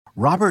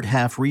Robert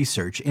Half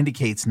research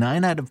indicates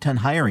 9 out of 10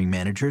 hiring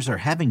managers are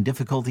having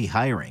difficulty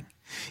hiring.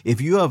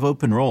 If you have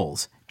open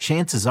roles,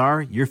 chances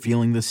are you're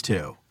feeling this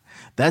too.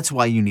 That's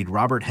why you need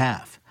Robert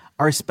Half.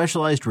 Our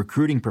specialized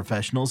recruiting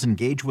professionals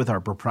engage with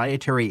our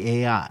proprietary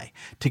AI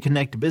to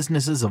connect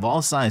businesses of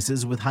all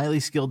sizes with highly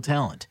skilled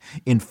talent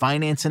in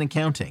finance and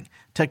accounting,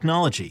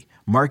 technology,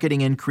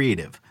 marketing and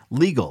creative,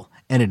 legal,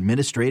 and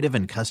administrative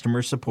and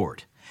customer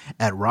support.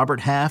 At Robert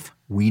Half,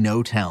 we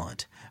know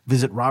talent.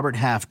 Visit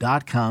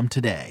roberthalf.com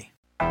today.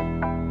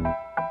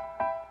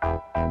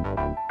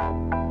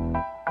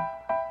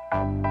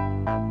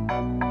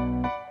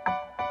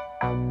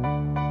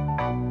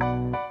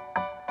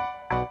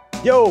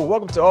 Yo,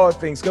 welcome to All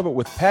Things Covered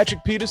with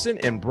Patrick Peterson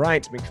and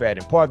Bryant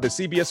McFadden, part of the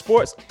CBS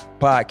Sports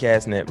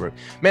Podcast Network.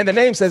 Man, the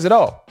name says it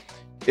all.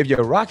 If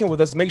you're rocking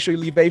with us, make sure you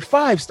leave a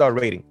 5-star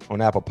rating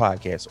on Apple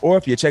Podcasts. Or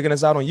if you're checking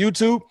us out on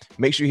YouTube,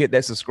 make sure you hit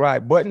that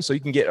subscribe button so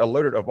you can get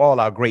alerted of all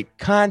our great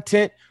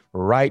content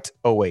right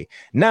away.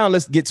 Now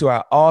let's get to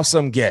our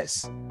awesome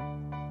guest,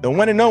 the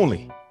one and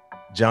only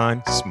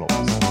John Smoltz.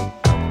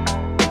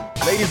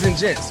 Ladies and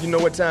gents, you know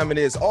what time it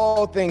is.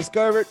 All Things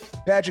Covered.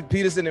 Patrick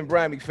Peterson and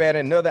Bryant McFadden.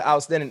 Another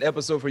outstanding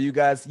episode for you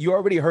guys. You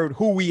already heard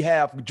who we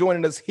have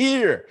joining us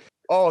here.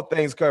 All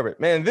Things Covered.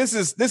 Man, this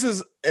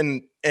is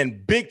an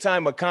big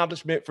time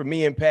accomplishment for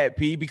me and Pat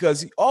P,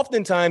 because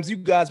oftentimes you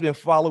guys been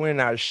following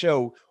our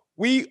show.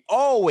 We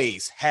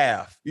always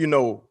have,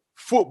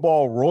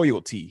 football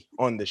royalty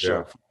on the show.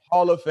 Yeah.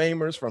 Hall of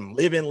Famers, from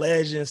living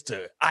legends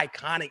to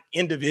iconic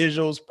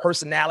individuals,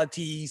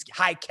 personalities,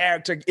 high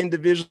character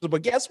individuals.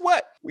 But guess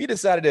what? We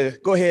decided to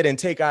go ahead and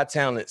take our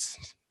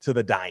talents to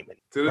the diamond.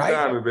 To the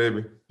diamond,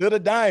 baby. To the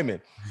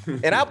diamond.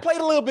 And I played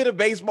a little bit of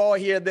baseball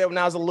here and there when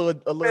I was a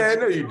little. Man,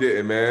 no, you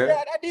didn't, man.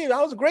 Yeah, I did.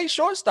 I was a great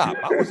shortstop.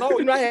 I was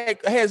always, I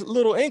had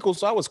little ankles,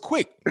 so I was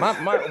quick.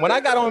 When I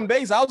got on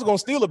base, I was going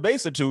to steal a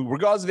base or two,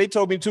 regardless if they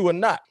told me to or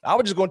not. I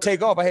was just going to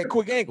take off. I had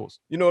quick ankles.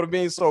 You know what I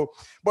mean? So,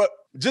 but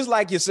just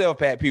like yourself,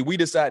 Pat P, we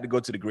decided to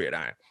go to the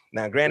gridiron.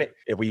 Now, granted,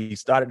 if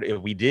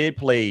we did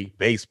play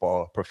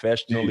baseball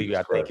professionally,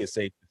 I think it's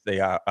safe to say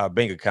our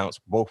bank accounts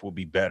both will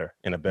be better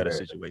in a better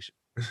situation.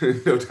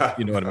 No doubt.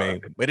 You know what I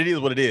mean? But it is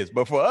what it is.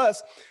 But for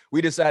us, we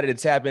decided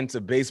to tap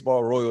into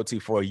baseball royalty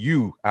for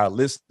you, our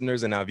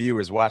listeners and our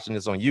viewers watching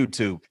this on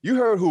YouTube. You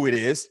heard who it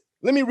is.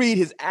 Let me read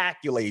his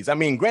accolades. I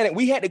mean, granted,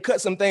 we had to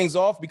cut some things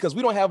off because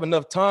we don't have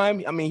enough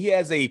time. I mean, he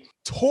has a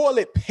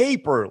toilet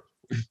paper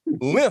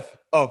length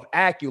of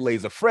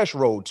accolades, a fresh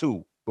roll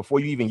too, before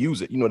you even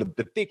use it.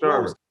 The thick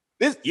rolls.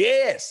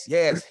 Yes.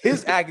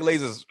 His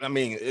accolades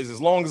is as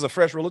long as a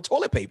fresh roll of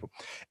toilet paper.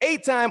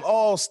 8-time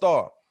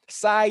All-Star,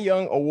 Cy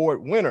Young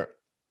Award winner,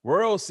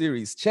 World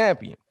Series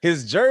champion.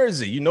 His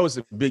jersey, it's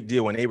a big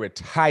deal when they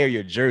retire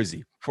your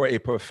jersey for a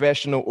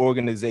professional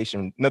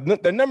organization.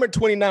 The number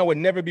 29 would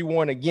never be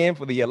worn again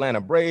for the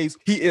Atlanta Braves.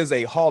 He is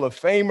a Hall of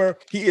Famer.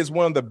 He is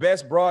one of the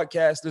best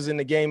broadcasters in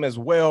the game as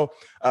well.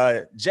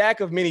 Jack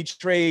of many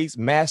trades,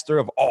 master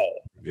of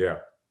all. Yeah.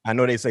 I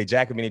know they say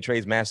jack of many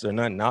trades, master of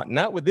none.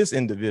 Not with this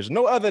individual.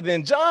 No other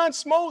than John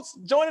Smoltz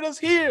joining us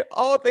here.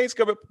 All Things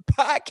Covered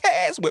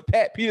podcast with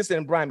Pat Peterson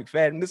and Bryant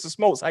McFadden. Mr.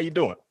 Smoltz, how you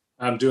doing?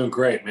 I'm doing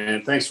great,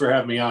 man. Thanks for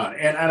having me on.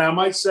 And I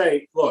might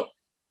say, look,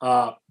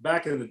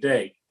 back in the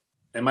day,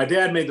 and my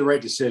dad made the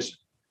right decision.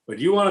 But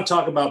you want to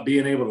talk about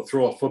being able to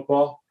throw a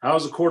football? I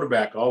was a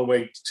quarterback all the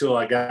way till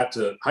I got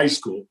to high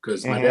school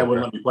because my dad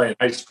wouldn't let me play in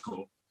high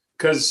school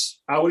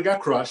because I would have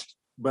got crushed.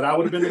 But I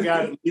would have been the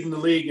guy leading the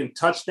league in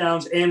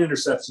touchdowns and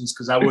interceptions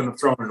because I wouldn't have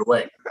thrown it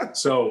away.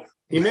 So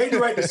he made the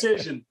right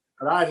decision,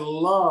 but I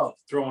love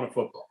throwing a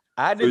football.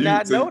 I did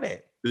not know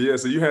that. Yeah,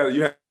 so you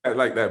had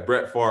like that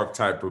Brett Favre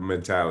type of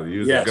mentality. You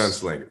was a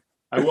gunslinger.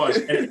 I was.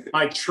 And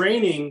my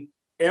training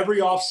every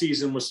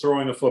offseason was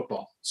throwing a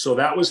football. So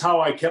that was how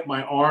I kept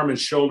my arm and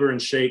shoulder in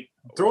shape.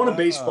 Throwing a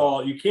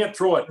baseball, you can't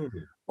throw it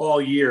all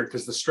year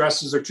because the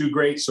stresses are too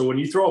great. So when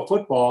you throw a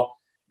football,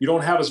 you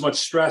don't have as much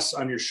stress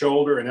on your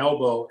shoulder and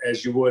elbow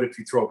as you would if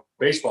you throw a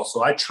baseball.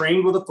 So I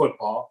trained with a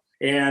football,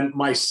 and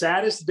my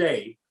saddest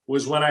day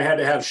was when I had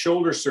to have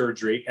shoulder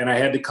surgery and I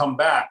had to come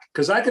back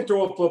because I could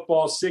throw a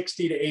football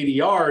 60 to 80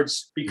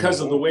 yards because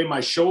of the way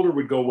my shoulder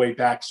would go way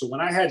back. So when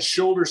I had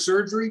shoulder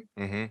surgery,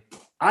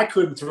 I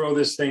couldn't throw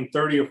this thing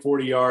 30 or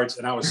 40 yards,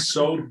 and I was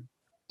so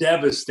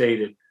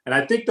devastated. And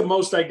I think the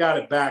most I got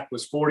it back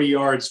was 40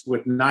 yards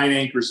with 9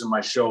 anchors in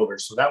my shoulder.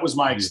 So that was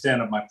my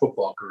extent of my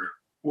football career.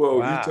 Well,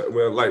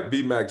 like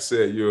B-Mac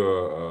said,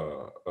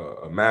 you're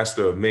a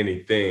master of many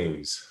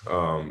things.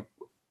 I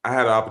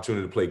had an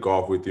opportunity to play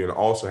golf with you, and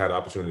also had an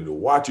opportunity to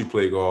watch you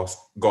play golf,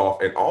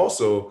 and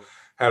also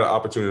had an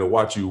opportunity to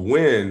watch you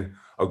win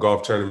a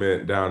golf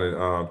tournament down in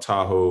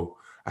Tahoe.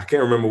 I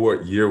can't remember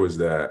what year was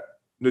that.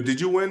 No,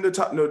 did you win the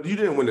top? No, you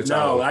didn't win the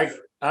Tahoe. No,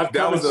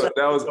 that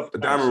was a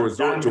Diamond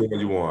Resort tour when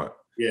you won.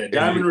 Yeah,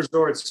 Diamond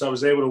Resorts. So I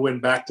was able to win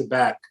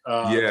back-to-back.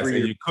 Yes,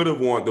 and you could have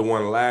won the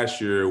one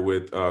last year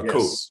with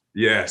Coach.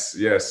 Yes.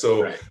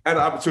 So I had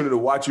an opportunity to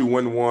watch you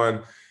win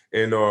one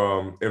in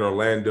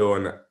Orlando,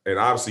 and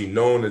obviously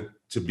known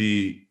to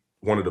be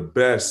one of the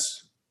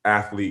best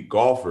athlete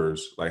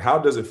golfers. Like, how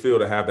does it feel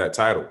to have that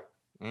title?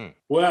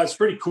 Well, it's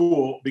pretty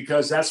cool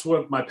because that's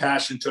what my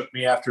passion took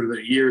me after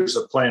the years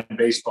of playing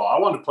baseball. I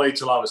wanted to play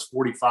till I was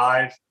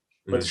 45,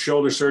 but the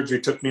shoulder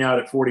surgery took me out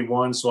at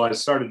 41. So I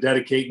started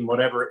dedicating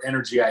whatever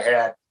energy I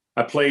had.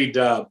 I played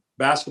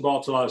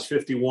basketball till I was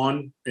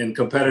 51 in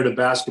competitive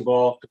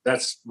basketball.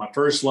 That's my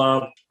first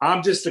love.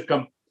 I'm just a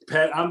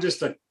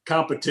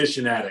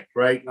competition addict,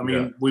 right? I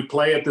mean, we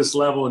play at this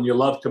level and you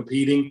love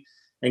competing,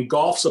 and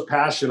golf's a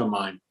passion of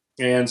mine.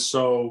 And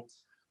so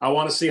I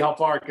want to see how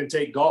far I can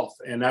take golf.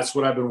 And that's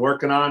what I've been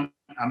working on.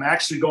 I'm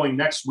actually going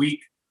next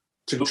week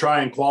to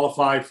try and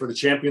qualify for the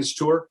Champions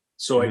Tour.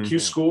 So at Q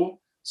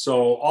School.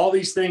 So all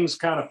these things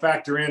kind of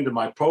factor into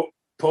my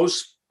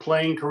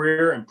post-playing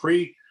career and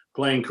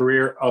pre-playing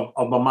career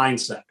of my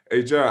mindset.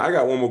 Hey, John, I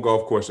got one more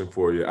golf question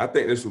for you. I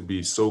think this would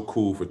be so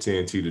cool for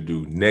TNT to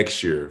do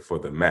next year for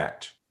the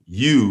match.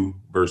 You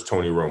versus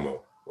Tony Romo.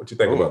 What you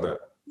think about that?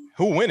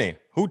 Who winning?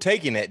 Who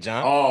taking that,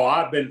 John?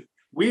 Oh,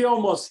 we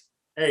almost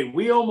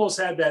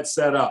had that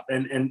set up.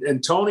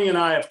 And Tony and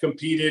I have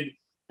competed,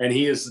 and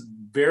he is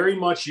very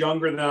much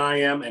younger than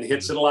I am and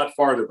hits it a lot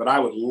farther. But I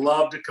would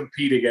love to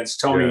compete against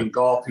Tony in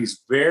golf.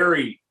 He's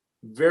very,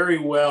 very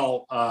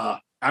well.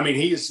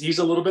 He's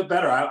a little bit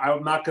better.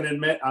 I'm not going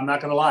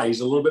to lie.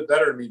 He's a little bit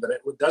better than me, but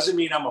it doesn't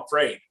mean I'm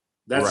afraid.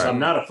 I'm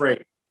not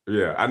afraid.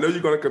 Yeah, I know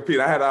you're going to compete.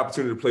 I had the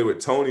opportunity to play with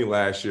Tony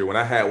last year when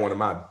I had one of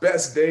my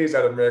best days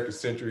at American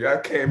Century. I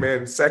came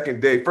in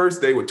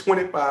first day with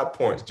 25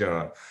 points,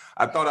 John.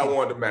 I thought I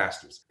won the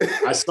Masters.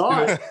 I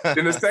saw it.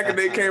 Then the second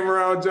day came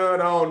around,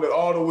 John,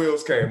 all the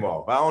wheels came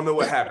off. I don't know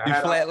what happened. You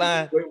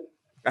flatline?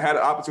 I had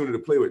an opportunity to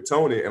play with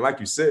Tony, and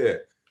like you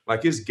said,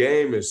 like his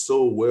game is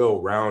so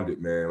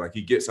well-rounded, man. Like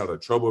he gets out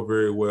of trouble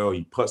very well.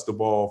 He putts the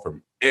ball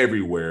from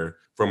everywhere.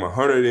 From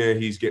 100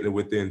 in, he's getting it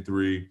within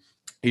 3.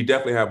 He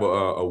definitely have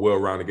a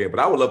well-rounded game. But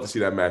I would love to see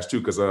that match too,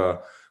 because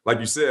like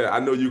you said,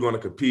 I know you're going to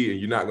compete and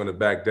you're not going to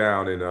back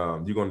down,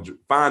 and you're going to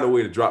find a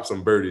way to drop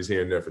some birdies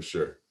here and there for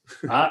sure.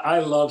 I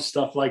love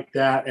stuff like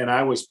that, and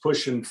I was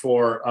pushing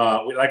for,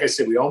 like I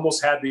said, we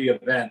almost had the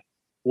event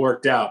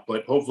worked out,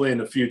 but hopefully in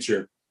the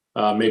future,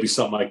 maybe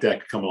something like that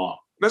could come along.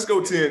 Let's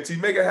go TNT,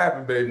 make it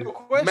happen, baby. No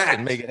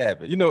question, make it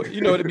happen. You know,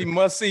 it'd be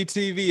must-see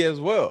TV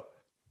as well.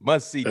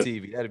 Must-see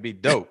TV. That'd be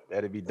dope.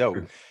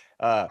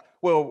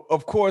 Well,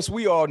 of course,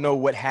 we all know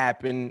what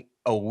happened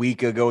a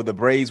week ago. The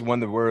Braves won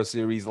the World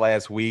Series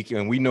last week,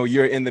 and we know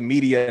you're in the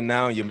media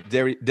now. You're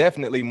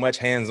definitely much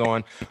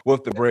hands-on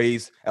with the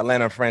Braves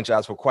Atlanta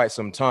franchise for quite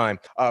some time.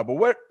 But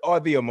what are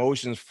the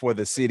emotions for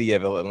the city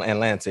of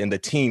Atlanta and the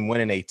team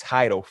winning a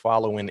title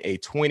following a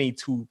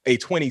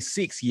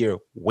 26-year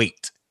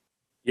wait?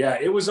 Yeah,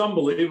 it was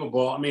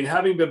unbelievable. I mean,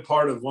 having been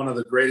part of one of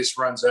the greatest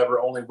runs ever,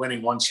 only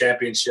winning one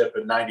championship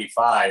in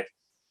 95,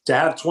 to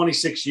have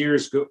 26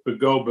 years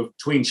go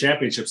between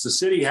championships. The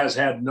city has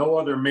had no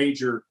other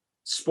major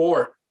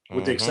sport,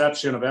 with the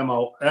exception of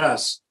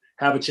MLS,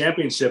 have a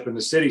championship in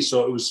the city.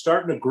 So it was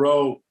starting to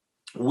grow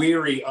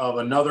weary of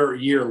another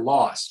year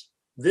lost.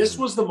 This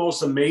was the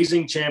most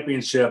amazing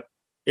championship.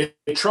 It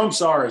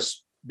trumps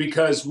ours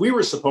because we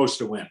were supposed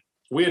to win.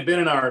 We had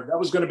been that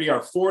was going to be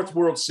our 4th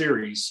World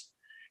Series.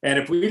 And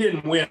if we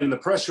didn't win, the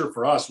pressure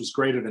for us was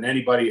greater than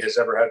anybody has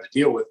ever had to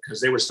deal with,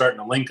 because they were starting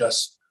to link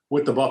us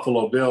with the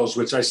Buffalo Bills,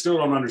 which I still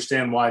don't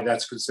understand why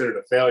that's considered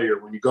a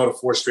failure when you go to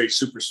 4 straight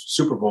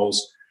Super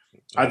Bowls.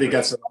 I think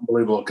that's an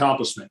unbelievable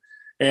accomplishment.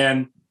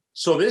 And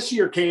so this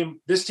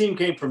team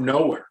came from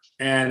nowhere,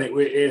 and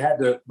it had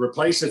to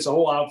replace its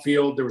whole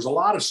outfield. There was a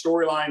lot of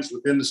storylines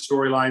within the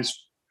storylines.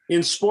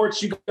 In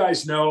sports, you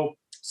guys know,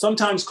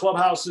 sometimes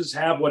clubhouses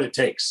have what it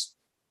takes.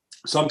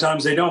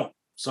 Sometimes they don't.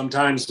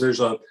 Sometimes there's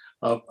a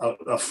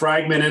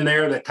fragment in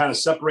there that kind of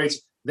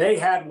separates. They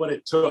had what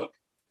it took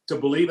to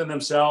believe in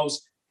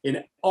themselves.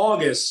 In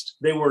August,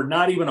 they were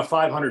not even a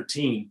 500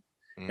 team,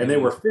 and they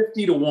were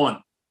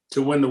 50-1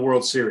 to win the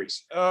World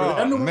Series. Oh, for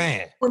them to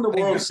man. win the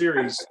World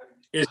Series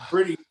is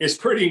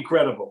pretty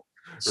incredible.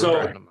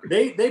 So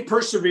they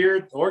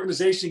persevered. The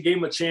organization gave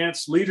them a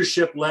chance.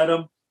 Leadership led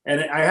them.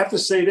 And I have to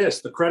say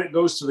this, the credit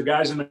goes to the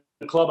guys in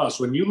the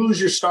clubhouse. When you lose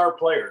your star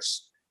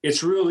players,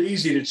 it's real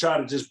easy to try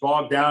to just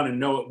bog down and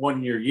know it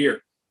won your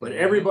year. But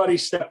everybody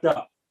stepped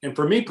up. And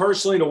for me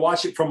personally, to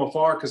watch it from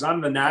afar, because I'm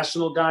the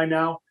national guy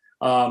now,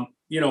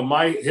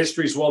 my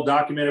history is well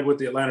documented with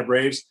the Atlanta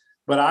Braves,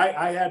 but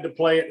I had to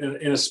play it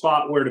in a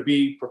spot where to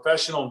be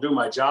professional and do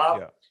my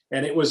job. Yeah.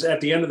 And it was, at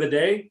the end of the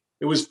day,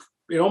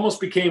 it almost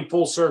became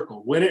full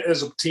circle. Win it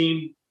as a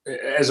team,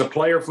 as a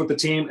player with the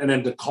team, and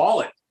then to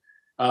call it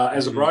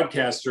as a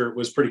broadcaster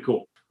was pretty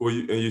cool. Well,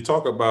 you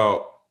talk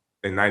about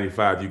in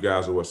 95, you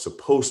guys were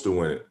supposed to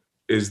win it.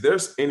 Is there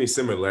any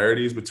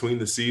similarities between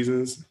the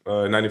seasons,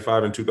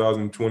 95 and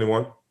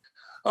 2021?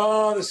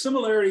 The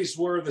similarities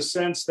were the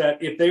sense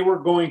that if they were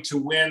going to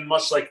win,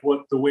 much like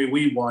the way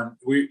we won,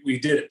 we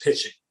did it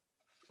pitching.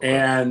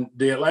 And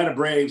the Atlanta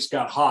Braves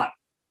got hot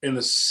in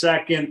the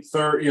second,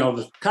 third,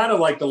 kind of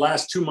like the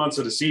last 2 months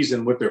of the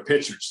season with their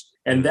pitchers.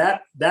 And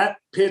that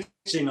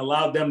pitching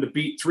allowed them to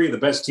beat 3 of the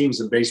best teams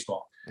in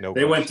baseball.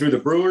 They went through the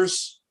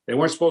Brewers, They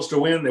weren't supposed to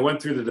win. They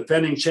went through the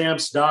defending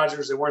champs,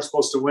 Dodgers. They weren't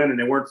supposed to win, and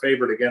they weren't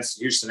favored against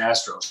the Houston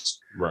Astros.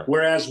 Right.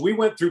 Whereas we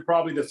went through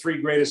probably the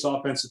 3 greatest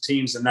offensive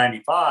teams in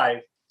 95.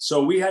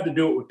 So we had to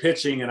do it with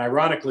pitching. And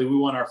ironically, we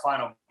won our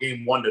final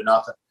game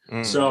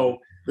 1-0. So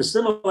the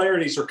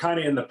similarities are kind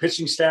of in the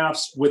pitching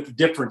staffs with the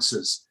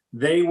differences.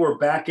 They were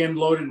back end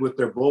loaded with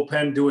their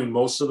bullpen doing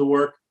most of the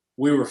work.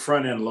 We were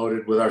front end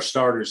loaded with our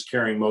starters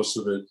carrying most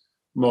of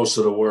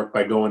the work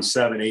by going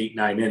 7, 8,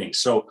 9 innings.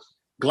 So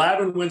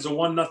Glavine wins a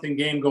 1-0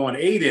 game going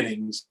 8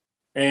 innings,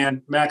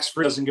 and Max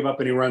Fried doesn't give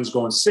up any runs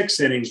going 6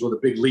 innings with a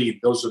big lead.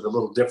 Those are the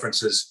little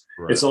differences.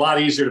 Right. It's a lot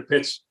easier to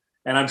pitch,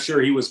 and I'm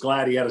sure he was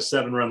glad he had a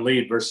 7-run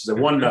lead versus a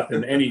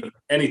 1-0.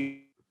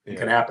 Anything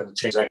can happen to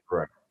change that.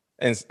 Correct.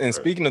 And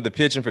speaking of the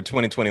pitching for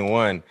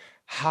 2021,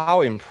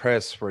 how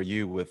impressed were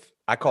you with,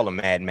 I call him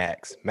Mad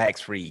Max,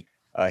 Max Fried?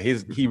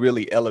 He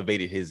really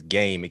elevated his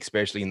game,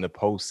 especially in the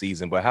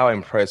postseason. But how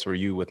impressed were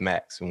you with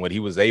Max and what he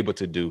was able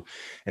to do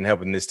in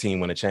helping this team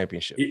win a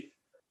championship?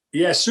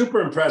 Yeah,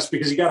 super impressed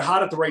because he got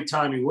hot at the right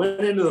time. He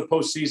went into the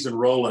postseason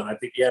rolling. I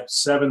think he had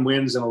 7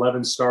 wins and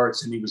 11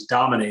 starts, and he was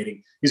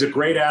dominating. He's a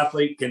great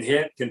athlete, can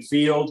hit, can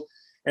field.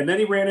 And then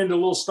he ran into a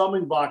little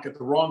stumbling block at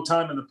the wrong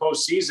time in the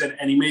postseason,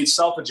 and he made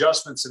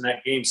self-adjustments in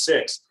that game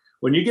 6.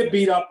 When you get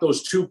beat up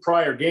those 2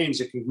 prior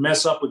games, it can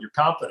mess up with your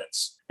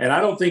confidence. And I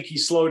don't think he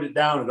slowed it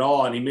down at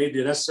all. And he made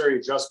the necessary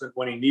adjustment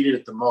when he needed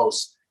it the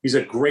most. He's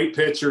a great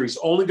pitcher. He's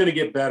only going to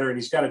get better. And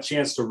he's got a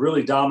chance to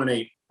really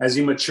dominate as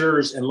he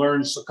matures and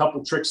learns a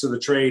couple tricks of the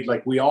trade,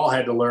 like we all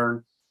had to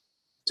learn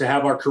to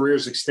have our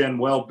careers extend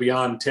well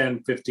beyond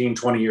 10, 15,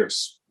 20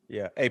 years.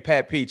 Yeah. Hey,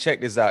 Pat P,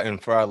 check this out.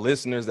 And for our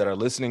listeners that are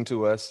listening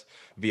to us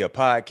via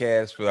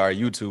podcast, for our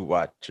YouTube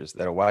watchers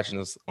that are watching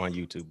us on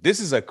YouTube, this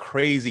is a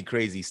crazy,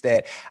 crazy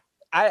stat.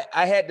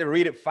 I had to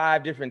read it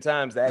 5 different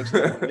times to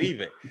actually believe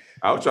it.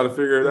 I was trying to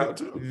figure it out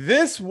too.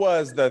 This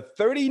was the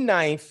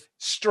 39th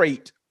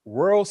straight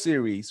World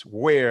Series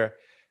where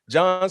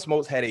John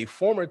Smoltz had a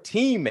former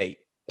teammate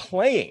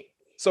playing.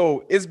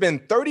 So it's been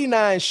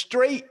 39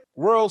 straight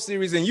World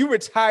Series, and you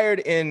retired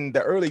in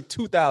the early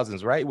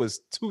 2000s, right? It was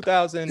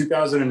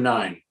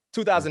 2009.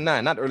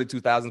 2009, not early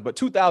 2000s, but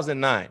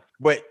 2009.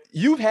 But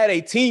you've had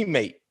a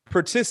teammate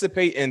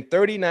participate in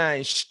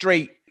 39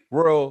 straight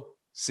World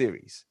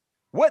Series.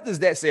 What does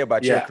that say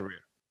about your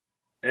career?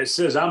 It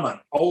says I'm an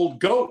old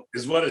goat,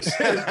 is what it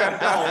says.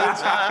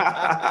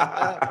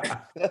 I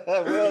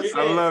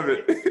love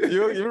it.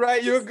 You're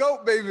right. You're a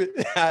goat, baby.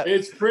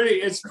 It's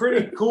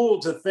pretty cool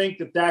to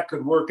think that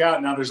could work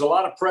out. Now, there's a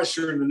lot of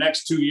pressure in the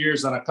next 2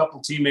 years on a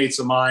couple teammates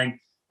of mine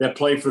that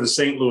play for the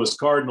St. Louis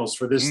Cardinals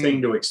for this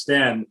thing to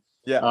extend.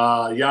 Yeah,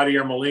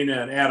 Yadier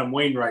Molina and Adam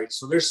Wainwright.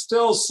 So there's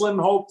still slim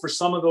hope for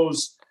some of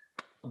those.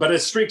 But a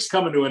streak's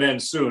coming to an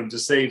end soon, to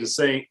say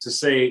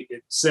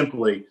it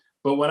simply.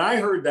 But when I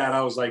heard that,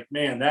 I was like,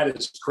 man, that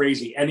is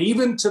crazy. And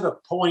even to the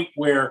point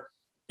where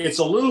it's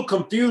a little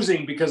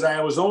confusing because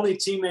I was only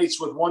teammates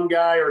with one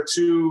guy or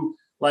two,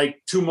 like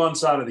 2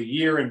 months out of the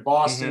year in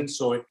Boston.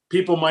 So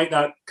people might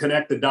not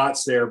connect the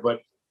dots there.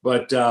 But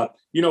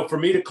for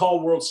me to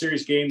call World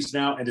Series games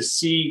now and to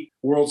see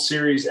World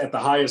Series at the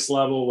highest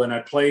level when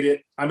I played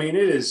it, I mean,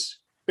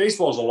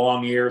 baseball is a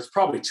long year. It's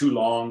probably too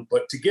long,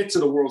 but to get to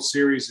the World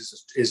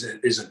Series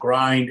is a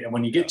grind. And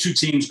when you get 2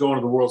 teams going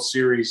to the World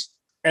Series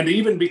and to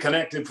even be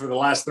connected for the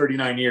last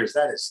 39 years,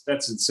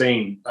 that's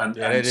insane.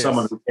 And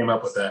someone who came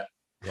up with that.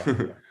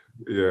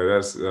 Yeah,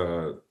 that's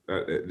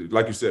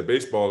like you said,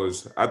 baseball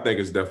I think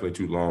it's definitely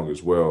too long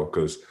as well,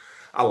 because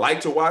I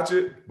like to watch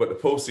it, but the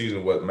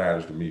postseason what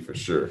matters to me for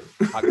sure.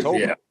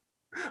 October,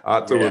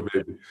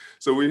 baby.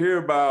 So we hear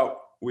about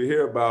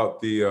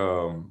all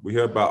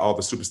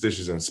the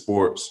superstitions in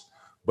sports,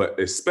 but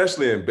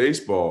especially in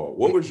baseball.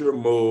 What was your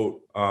mode?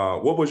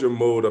 What was your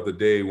mode of the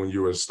day when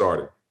you were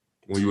starting?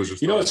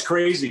 It's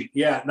crazy.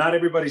 Yeah, not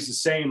everybody's the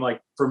same.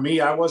 Like for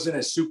me, I wasn't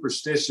as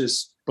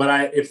superstitious,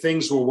 but if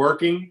things were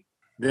working,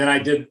 then I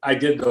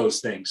did those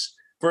things.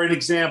 For an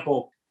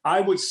example,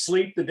 I would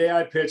sleep the day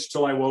I pitched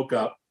till I woke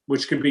up,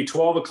 which could be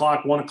 12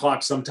 o'clock, 1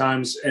 o'clock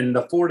sometimes. And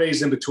the 4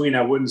 days in between,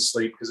 I wouldn't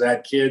sleep because I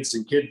had kids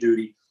and kid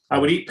duty. I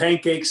would eat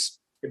pancakes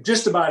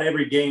just about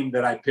every game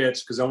that I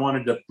pitched because I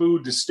wanted the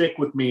food to stick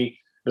with me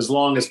as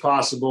long as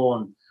possible.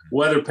 And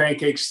whether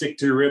pancakes stick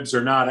to your ribs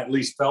or not, at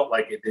least felt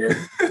like it did.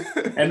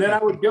 And then I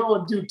would go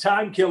and do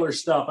time killer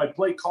stuff. I'd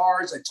play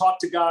cards. I'd talk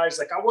to guys.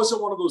 Like I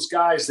wasn't one of those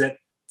guys that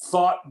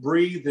thought,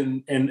 breathed,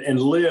 and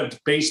lived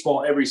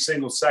baseball every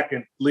single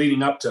second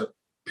leading up to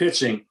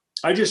pitching.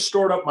 I just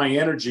stored up my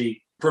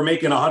energy for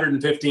making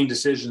 115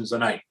 decisions a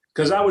night,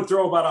 because I would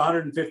throw about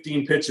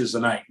 115 pitches a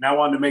night. And I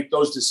wanted to make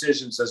those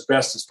decisions as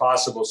best as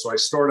possible. So I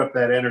stored up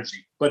that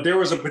energy. But there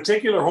was a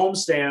particular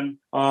homestand.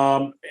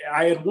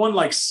 I had won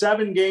like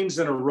 7 games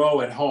in a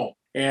row at home.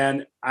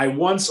 And I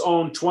once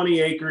owned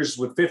 20 acres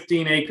with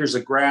 15 acres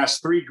of grass,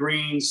 3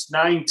 greens,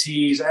 9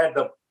 tees. I had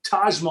the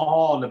Taj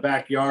Mahal in the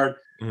backyard.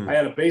 I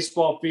had a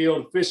baseball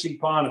field, a fishing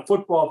pond, a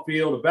football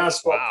field, a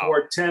basketball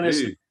court,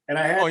 tennis. And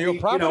I had,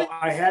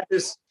 I had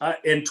this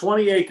in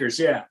 20 acres.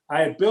 Yeah.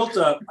 I built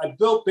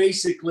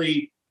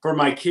basically for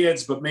my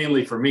kids, but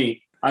mainly for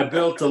me, I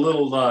built a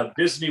little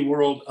Disney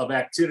World of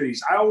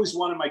activities. I always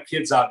wanted my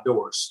kids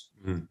outdoors.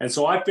 Mm-hmm. And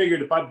so I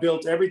figured if I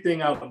built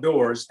everything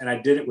outdoors and I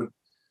did it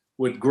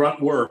with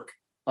grunt work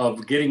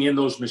of getting in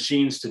those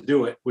machines to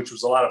do it, which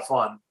was a lot of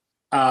fun.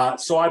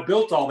 So I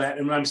built all that.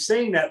 And when I'm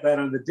saying that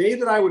on the day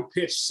that I would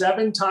pitch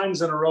 7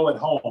 times in a row at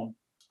home,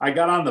 I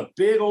got on the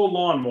big old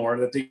lawnmower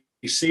that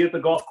you see at the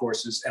golf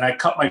courses, and I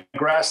cut my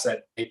grass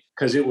that day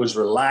because it was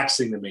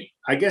relaxing to me.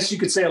 I guess you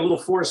could say a little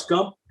Forrest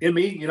Gump in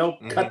me,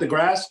 cut the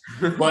grass.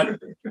 But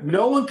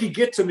no one could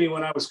get to me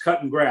when I was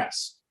cutting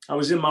grass. I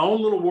was in my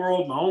own little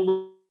world, my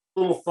own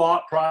little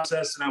thought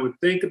process, and I would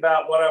think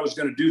about what I was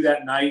going to do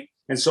that night.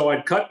 And so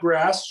I'd cut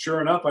grass. Sure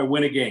enough, I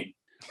win a game.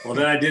 Well,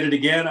 then I did it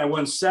again. I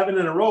won 7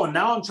 in a row. And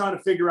now I'm trying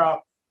to figure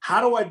out, how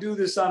do I do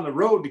this on the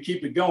road to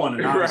keep it going?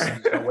 And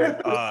obviously,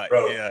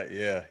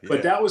 yeah.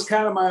 But that was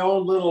kind of my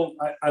own little,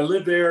 I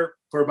lived there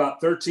for about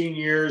 13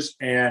 years,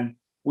 and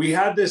we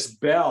had this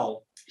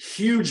bell,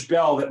 huge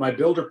bell that my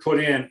builder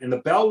put in, and the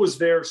bell was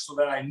there so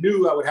that I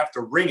knew I would have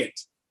to ring it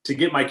to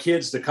get my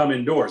kids to come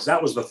indoors.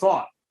 That was the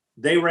thought.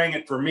 They rang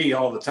it for me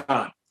all the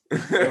time.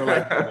 They were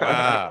like,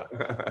 wow,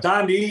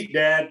 time to eat,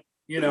 Dad.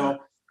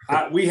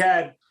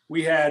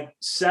 We had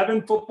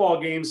 7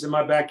 football games in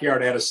my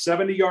backyard. I had a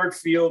 70-yard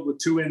field with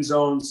 2 end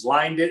zones,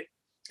 lined it,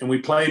 and we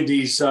played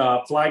these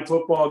flag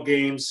football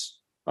games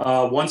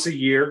once a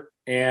year,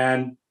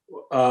 and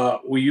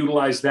we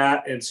utilized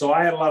that. And so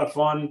I had a lot of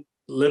fun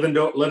living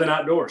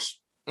outdoors.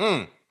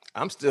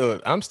 I'm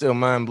still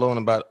mind blown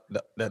about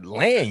that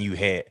land you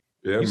had.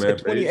 Yeah, you man. Said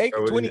 28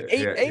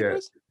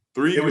 acres?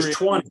 It was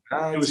 20.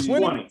 It was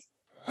 20.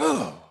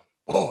 Oh,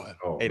 boy.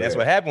 Hey, that's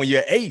what happened when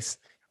you're ace.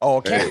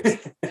 Okay.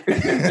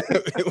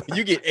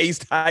 You get ace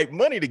type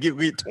money to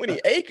get 20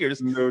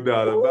 acres. No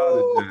doubt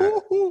about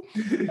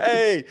it.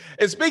 Hey,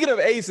 and speaking of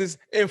aces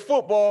in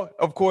football,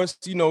 of course,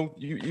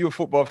 you're a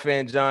football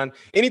fan, John.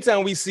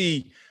 Anytime we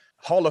see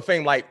Hall of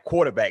Fame like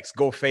quarterbacks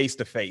go face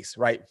to face,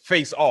 right?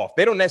 Face off.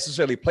 They don't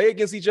necessarily play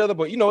against each other,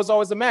 but it's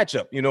always a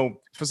matchup.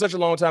 For such a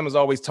long time, it's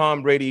always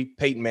Tom Brady,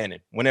 Peyton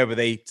Manning, whenever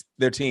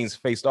their teams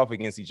faced off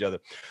against each other.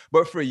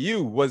 But for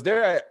you, was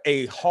there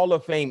a Hall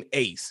of Fame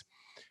ace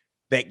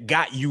that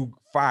got you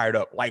fired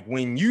up? Like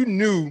when you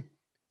knew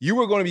you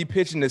were going to be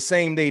pitching the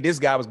same day this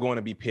guy was going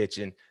to be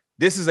pitching.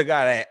 This is a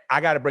guy that I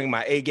got to bring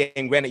my A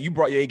game. Granted, you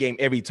brought your A game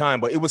every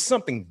time, but it was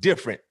something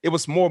different. It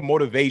was more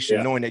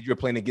motivation knowing that you're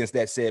playing against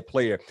that said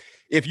player.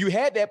 If you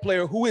had that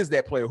player, who is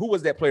that player? Who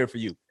was that player for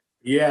you?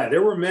 Yeah,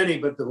 there were many,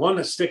 but the one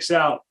that sticks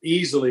out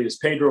easily is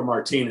Pedro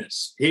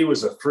Martinez. He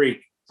was a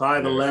freak,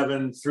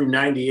 5'11" through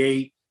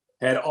 98,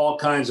 had all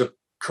kinds of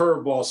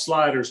curveball,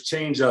 sliders,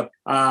 changeup.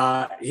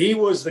 He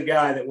was the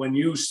guy that when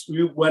you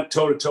went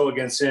toe-to-toe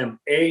against him,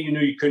 you knew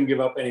you couldn't give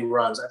up any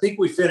runs. I think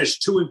we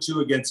finished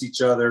 2-2 against each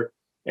other.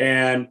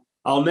 And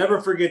I'll never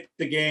forget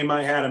the game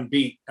I had him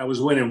beat. I was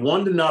winning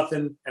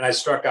 1-0, and I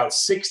struck out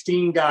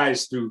 16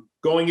 guys through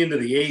going into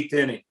the 8th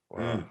inning.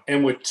 Wow.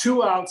 And with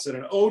 2 outs and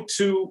an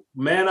 0-2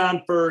 man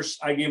on first,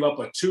 I gave up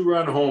a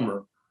 2-run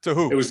homer. To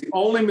who? It was the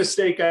only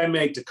mistake I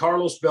made, to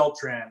Carlos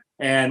Beltran.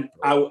 And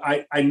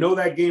I know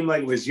that game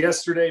like it was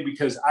yesterday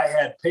because I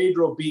had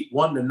Pedro beat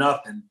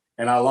 1-0,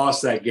 and I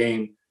lost that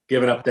game,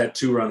 giving up that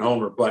 2-run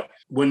homer. But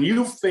when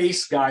you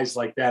face guys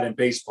like that in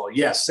baseball,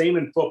 yes, same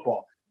in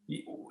football.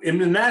 In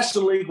the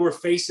National League, we're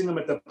facing them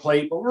at the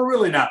plate, but we're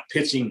really not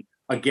pitching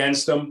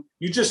against them.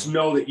 You just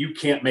know that you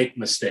can't make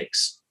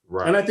mistakes.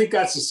 Right. And I think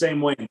that's the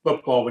same way in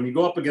football. When you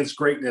go up against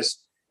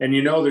greatness and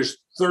there's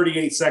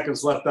 38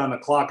 seconds left on the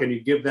clock and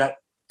you give that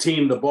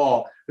team the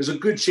ball, there's a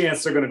good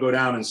chance they're going to go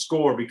down and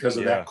score because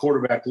of that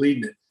quarterback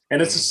leading it.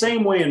 And it's the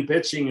same way in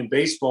pitching and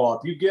baseball.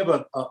 If you give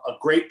a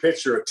great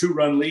pitcher a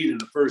 2-run lead in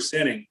the first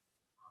inning,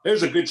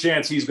 there's a good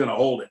chance he's going to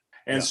hold it.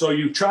 And so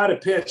you try to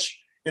pitch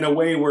in a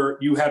way where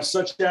you have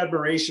such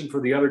admiration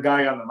for the other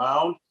guy on the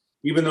mound,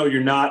 even though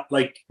you're not.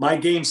 Like my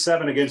game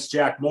 7 against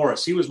Jack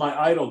Morris, he was my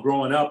idol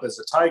growing up as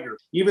a Tiger.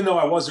 Even though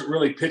I wasn't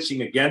really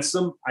pitching against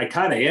him, I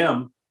kind of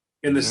am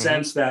in the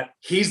sense that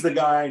he's the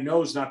guy I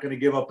know is not going to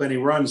give up any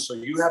runs. So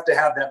you have to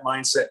have that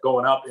mindset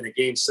going up in a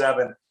game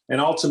 7.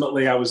 And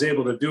ultimately I was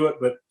able to do it,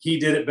 but he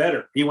did it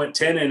better. He went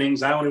 10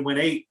 innings. I only went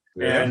 8.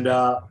 Yeah. And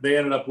they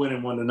ended up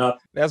winning 1-0.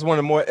 That's one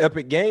of the more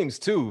epic games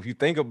too. If you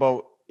think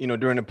about,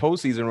 during the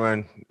postseason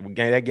run,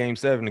 that game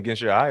 7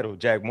 against your idol,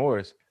 Jack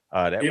Morris.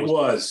 It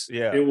was.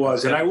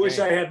 And I wish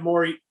I had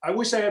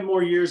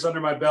more years under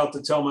my belt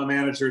to tell my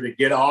manager to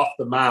get off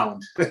the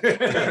mound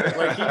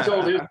like he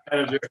told his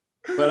manager,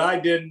 but I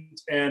didn't.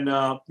 And,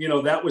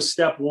 that was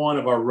step 1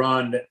 of our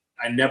run that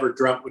I never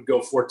dreamt would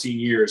go 14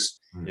 years.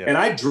 Yeah. And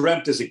I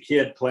dreamt as a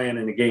kid playing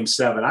in a game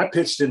 7. I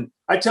pitched in,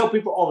 I tell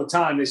people all the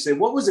time, they say,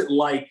 what was it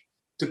like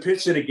to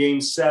pitch in a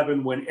game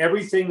 7 when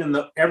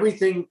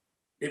everything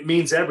it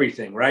means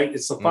everything, right?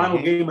 It's the final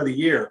game of the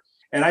year.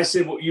 And I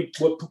said,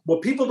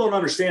 what people don't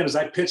understand is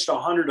I pitched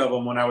 100 of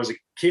them when I was a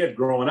kid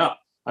growing up.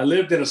 I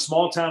lived in a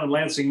small town in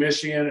Lansing,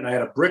 Michigan, and I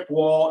had a brick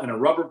wall and a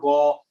rubber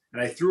ball,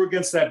 and I threw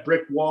against that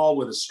brick wall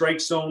with a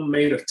strike zone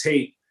made of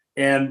tape.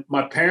 And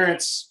my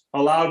parents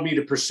allowed me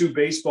to pursue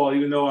baseball,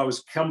 even though I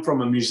come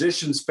from a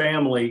musician's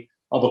family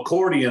of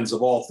accordions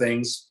of all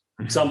things,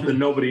 something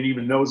nobody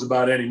even knows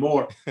about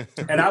anymore.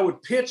 And I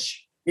would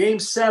pitch game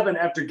 7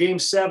 after game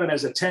 7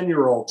 as a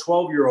 10-year-old,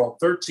 12-year-old,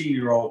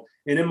 13-year-old.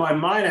 And in my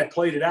mind, I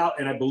played it out.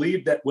 And I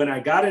believed that when I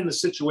got in the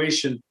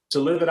situation to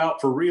live it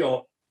out for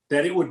real,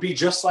 that it would be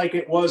just like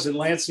it was in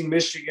Lansing,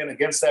 Michigan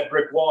against that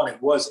brick wall. And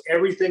it was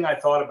everything I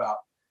thought about.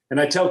 And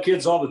I tell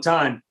kids all the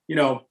time,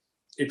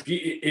 if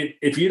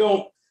you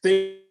don't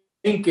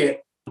think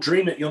it,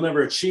 dream it, you'll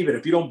never achieve it.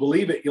 If you don't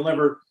believe it, you'll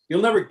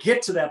never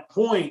get to that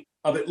point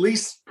of at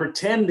least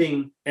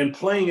pretending and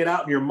playing it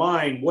out in your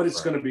mind what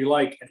it's going to be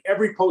like. And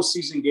every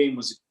postseason game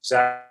was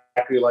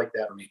exactly like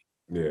that for me.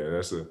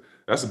 Yeah,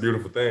 that's a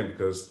beautiful thing,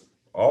 because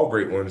all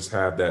great ones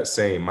have that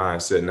same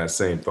mindset and that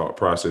same thought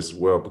process as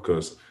well,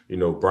 because,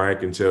 Brian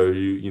can tell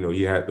you,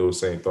 he had those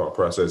same thought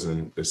process,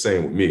 and the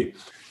same with me.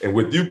 And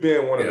with you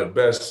being one of the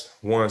best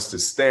ones to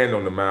stand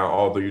on the mound,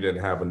 although you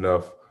didn't have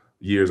enough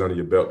years under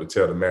your belt to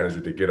tell the manager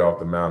to get off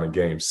the mound in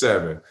game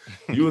 7,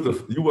 you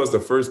was the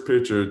first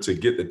pitcher to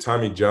get the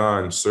Tommy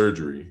John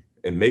surgery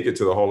and make it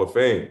to the Hall of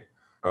Fame.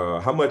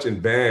 How much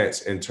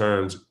advance in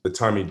terms of the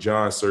Tommy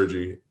John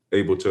surgery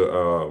able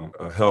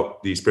to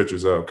help these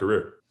pitchers'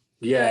 career?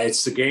 Yeah,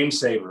 it's the game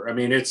saver. I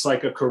mean, it's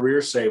like a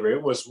career saver.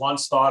 It was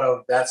once thought of,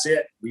 that's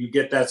it. You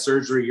get that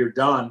surgery, you're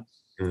done.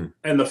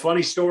 And the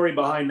funny story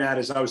behind that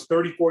is I was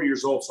 34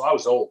 years old, so I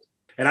was old.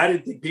 And I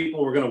didn't think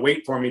people were going to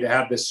wait for me to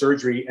have this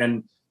surgery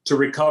and to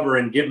recover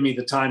and give me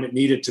the time it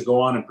needed to go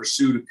on and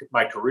pursue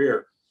my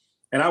career.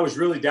 And I was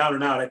really down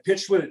and out. I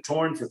pitched with it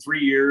torn for 3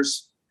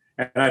 years.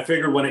 And I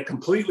figured when it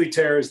completely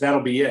tears,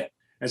 that'll be it.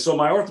 And so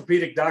my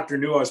orthopedic doctor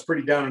knew I was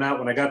pretty down and out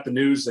when I got the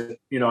news that,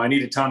 I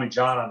needed Tommy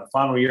John on the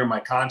final year of my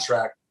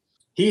contract.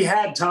 He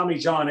had Tommy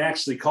John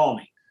actually call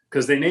me,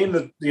 because they named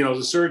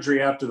the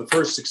surgery after the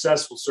first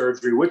successful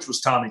surgery, which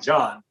was Tommy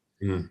John.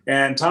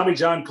 And Tommy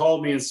John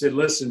called me and said,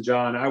 listen,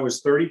 John, I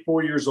was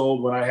 34 years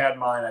old when I had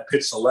mine. I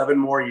pitched 11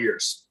 more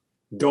years.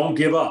 Don't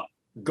give up.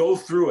 Go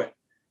through it.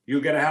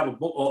 You're going to have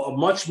a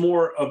much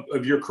more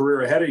of your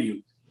career ahead of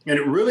you. And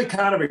it really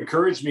kind of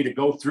encouraged me to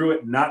go through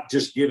it and not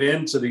just give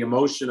in to the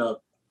emotion of,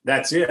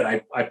 that's it.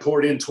 I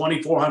poured in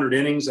 2,400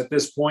 innings at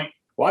this point.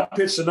 Well, I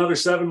pitched another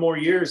 7 more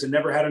years and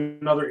never had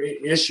another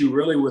issue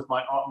really with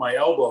my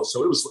elbow.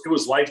 So it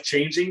was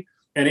life-changing.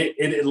 And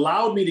it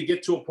allowed me to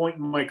get to a point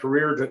in my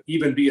career to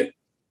even be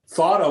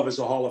thought of as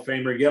a Hall of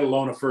Famer, let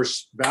alone a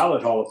first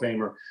ballot Hall of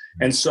Famer.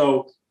 And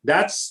so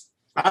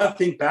I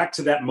think back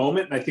to that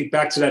moment, and I think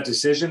back to that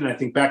decision, and I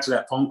think back to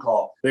that phone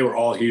call. They were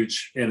all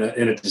huge in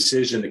a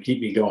decision to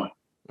keep me going.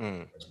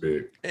 That's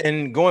big.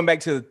 And going back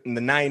to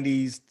the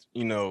 90s,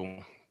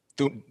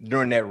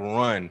 during that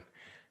run,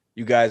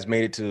 you guys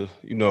made it to,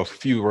 a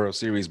few World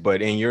Series.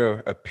 But in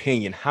your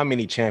opinion, how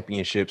many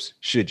championships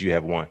should you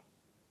have won?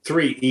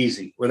 3,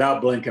 easy,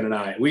 without blinking an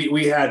eye.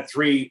 We had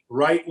 3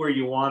 right where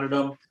you wanted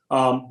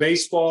them.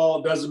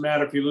 Baseball, doesn't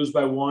matter if you lose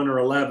by 1 or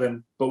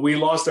 11, but we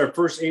lost our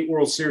first 8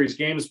 World Series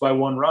games by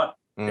 1 run.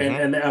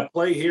 And a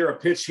play here, a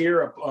pitch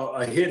here,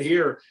 a hit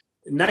here.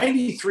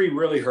 93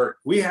 really hurt.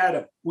 We had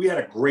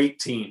a great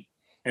team,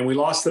 and we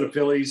lost to the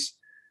Phillies.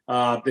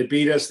 They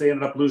beat us. They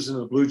ended up losing to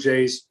the Blue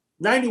Jays.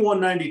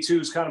 91, 92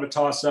 is kind of a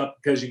toss-up,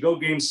 because you go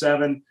game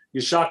 7,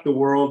 you shock the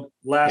world,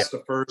 last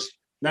to first.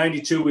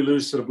 92, we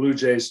lose to the Blue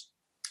Jays.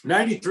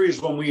 93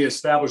 is when we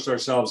established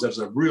ourselves as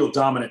a real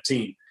dominant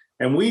team.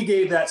 And we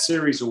gave that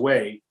series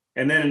away.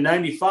 And then in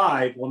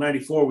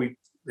 94, we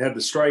had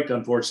the strike,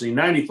 unfortunately.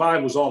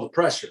 95 was all the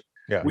pressure.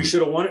 Yeah. We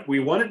should have won it. We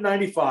won it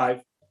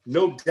 95.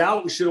 No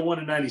doubt we should have won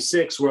in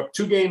 96. We're up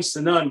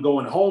 2-0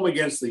 going home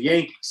against the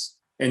Yankees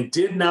and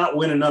did not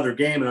win another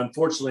game. And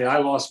unfortunately, I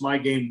lost my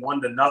game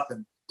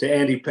 1-0 to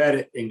Andy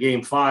Pettitte in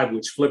game 5,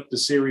 which flipped the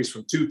series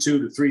from 2-2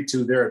 to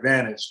 3-2, their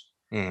advantage.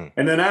 And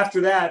then after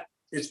that,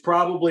 it's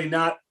probably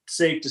not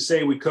safe to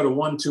say we could have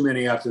won too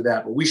many after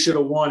that, but we should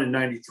have won in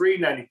 93,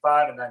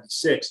 95, and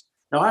 96.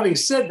 Now, having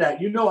said that,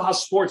 you know how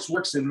sports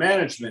works in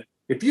management.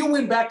 If you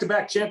win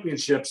back-to-back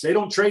championships, they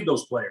don't trade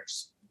those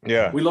players.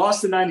 Yeah. We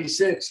lost in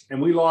 96,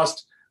 and we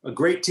lost a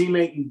great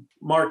teammate in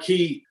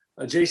Marquis.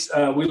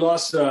 We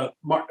lost one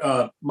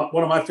of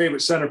my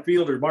favorite center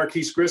fielder,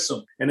 Marquise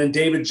Grissom, and then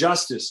David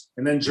Justice,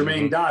 and then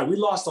Jermaine Dye. We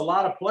lost a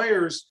lot of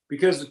players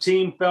because the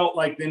team felt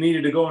like they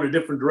needed to go in a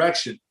different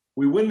direction.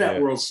 We win that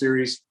World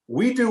Series.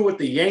 We do what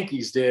the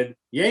Yankees did.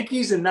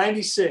 Yankees in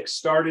 96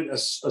 started a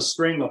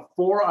string of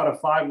 4 out of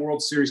 5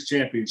 World Series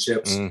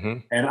championships.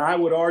 And I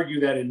would argue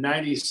that in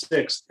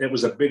 96, it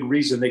was a big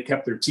reason they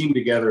kept their team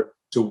together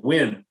to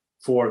win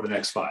 4 of the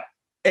next 5.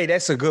 Hey,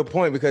 that's a good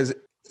point, because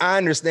I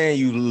understand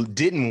you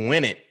didn't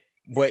win it,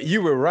 but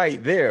you were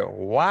right there.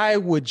 Why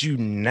would you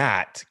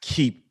not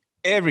keep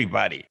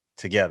everybody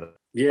together?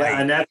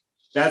 Yeah, and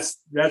that's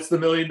the $1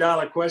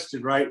 million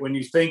question, right? When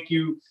you think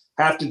you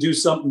have to do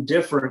something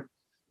different,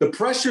 the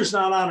pressure's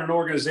not on an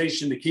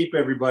organization to keep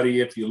everybody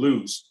if you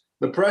lose.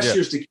 The pressure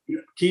is to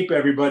keep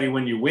everybody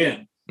when you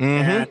win.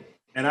 And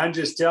I'm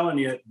just telling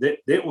you that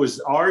it was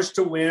ours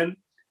to win.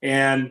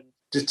 And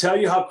to tell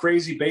you how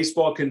crazy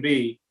baseball can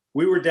be,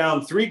 we were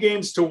down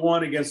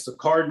 3-1 against the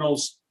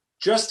Cardinals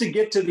just to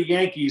get to the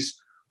Yankees.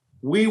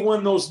 we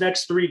won those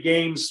next 3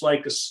 games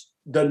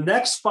the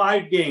next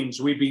 5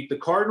 games. We beat the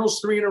Cardinals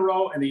 3 in a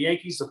row and the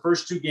Yankees the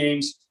first 2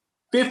 games,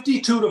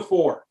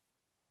 52-4.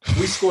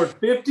 We scored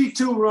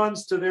 52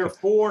 runs to their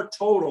 4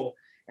 total.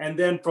 And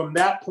then from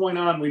that point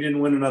on, we didn't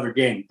win another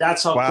game.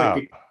 That's how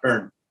quick it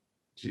turned.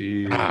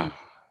 Jeez.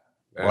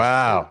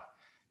 Wow.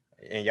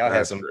 And y'all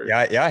had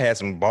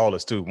some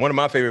ballers too. One of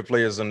my favorite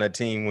players on that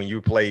team when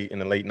you played in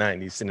the late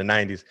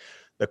 90s,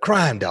 the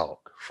crime dog,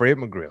 Fred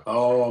McGriff.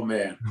 Oh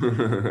man.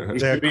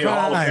 The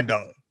crime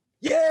dog.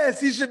 Yes,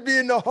 he should be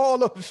in the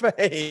Hall of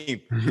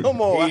Fame.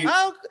 Come on.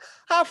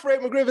 How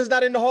Fred McGriff is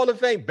not in the Hall of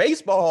Fame?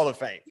 Baseball Hall of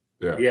Fame.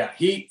 Yeah.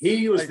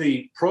 He was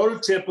the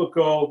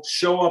prototypical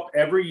show up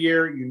every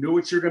year. You knew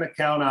what you're going to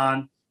count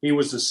on. He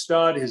was a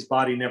stud. His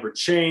body never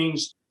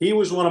changed. He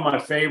was one of my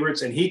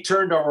favorites, and he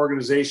turned our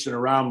organization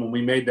around when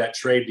we made that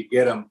trade to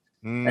get him.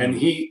 And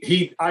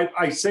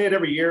I say it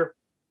every year.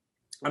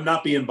 I'm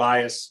not being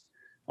biased.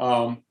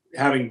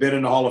 Having been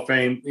in the Hall of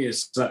Fame,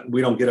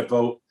 we don't get a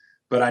vote.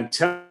 But I'm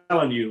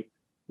telling you,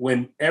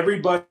 when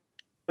everybody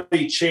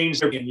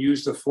changed and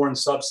used a foreign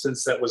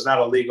substance that was not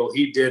illegal,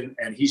 he didn't,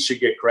 and he should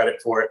get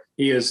credit for it.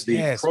 He is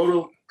the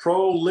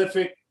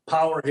prolific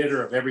power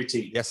hitter of every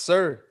team. Yes,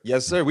 sir.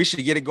 Yes, sir. We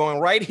should get it going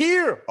right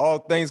here. All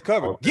things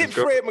covered. Get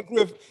Fred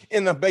McGriff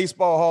in the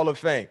Baseball Hall of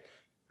Fame.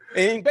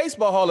 And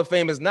Baseball Hall of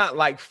Fame is not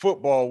like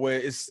football, where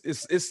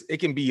it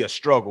can be a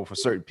struggle for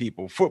certain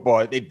people.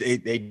 Football, they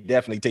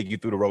definitely take you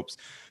through the ropes.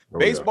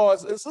 Baseball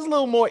is a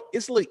little more.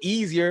 It's a little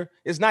easier.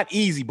 It's not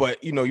easy,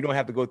 but you don't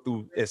have to go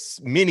through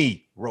as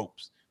many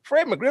ropes.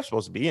 Fred McGriff's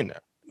supposed to be in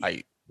there.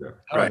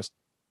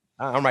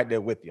 I'm right there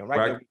with you.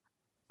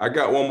 I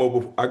got one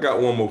more. I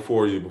got one more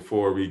for you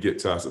before we get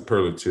to our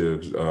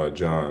superlatives,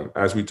 John.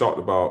 As we talked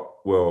about,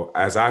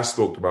 as I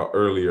spoke about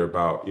earlier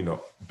about,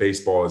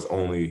 baseball is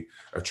only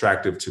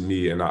attractive to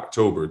me in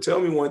October.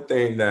 Tell me one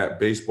thing that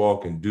baseball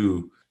can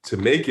do to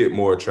make it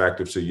more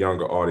attractive to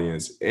younger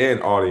audience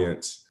and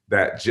audience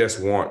that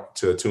just want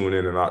to tune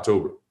in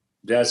October.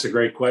 That's a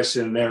great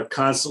question. And they're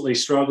constantly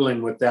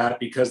struggling with that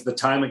because the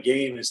time of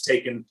game has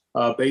taken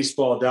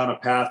baseball down a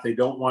path they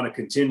don't want to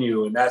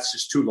continue, and that's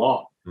just too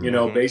long.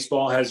 Mm-hmm.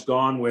 Baseball has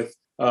gone with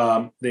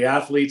the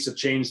athletes have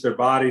changed their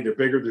body. They're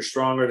bigger, they're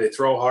stronger, they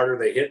throw harder,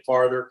 they hit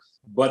farther,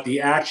 but the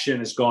action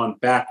has gone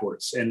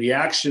backwards. And the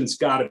action's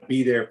got to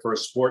be there for a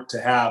sport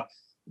to have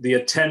the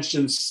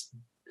attentions.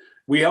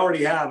 We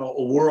already have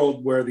a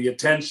world where the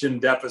attention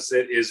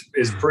deficit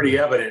is pretty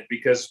evident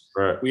because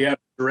we have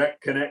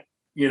direct connect.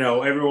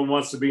 Everyone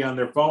wants to be on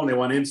their phone. They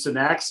want instant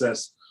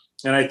access.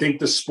 And I think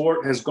the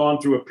sport has gone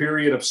through a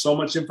period of so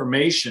much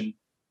information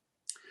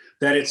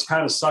that it's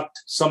kind of sucked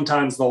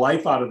sometimes the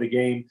life out of the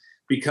game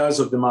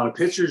because of the amount of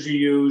pitchers you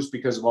use,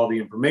 because of all the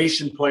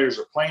information. Players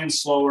are playing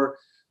slower.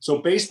 So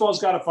baseball's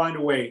got to find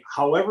a way,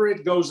 however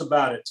it goes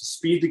about it, to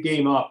speed the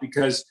game up,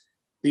 because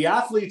the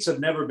athletes have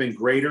never been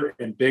greater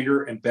and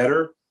bigger and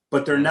better,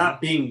 but they're not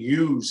being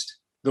used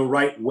the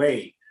right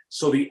way.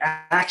 So the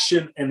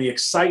action and the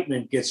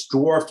excitement gets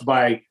dwarfed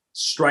by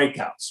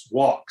strikeouts,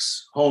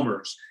 walks,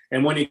 homers.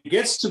 And when it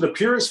gets to the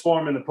purest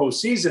form in the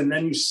postseason,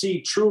 then you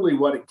see truly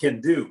what it can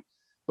do.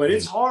 But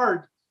it's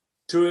hard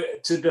to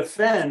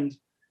defend,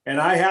 and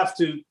I have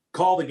to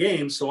call the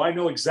game, so I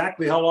know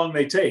exactly how long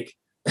they take.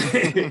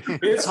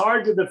 It's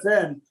hard to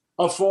defend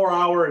a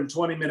 4-hour and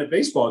 20-minute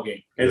baseball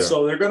game. And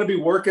so they're going to be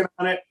working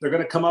on it. They're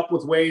going to come up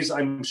with ways,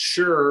 I'm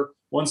sure,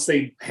 once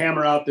they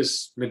hammer out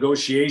this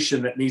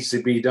negotiation that needs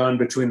to be done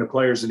between the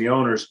players and the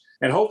owners.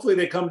 And hopefully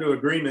they come to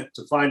agreement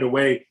to find a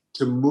way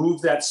to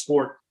move that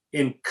sport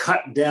and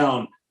cut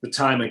down the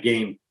time of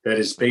game that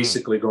is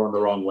basically going the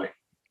wrong way.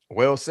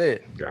 Well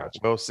said. Gotcha.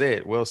 Well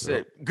said. Well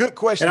said. Good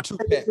question.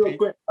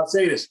 I'll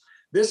say this.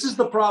 This is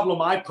the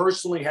problem I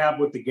personally have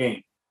with the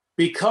game.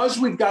 Because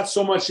we've got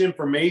so much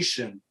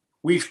information,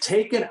 we've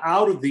taken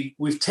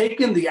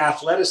the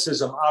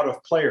athleticism out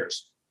of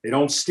players. They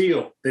don't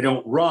steal. They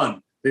don't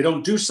run. They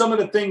don't do some of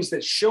the things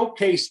that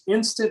showcase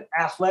instant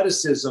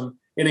athleticism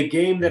in a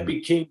game that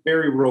became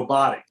very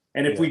robotic.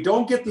 And if we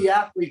don't get the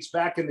athletes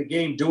back in the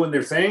game doing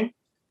their thing,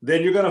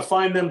 then you're going to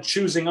find them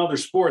choosing other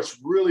sports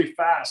really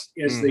fast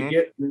as they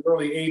get in the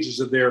early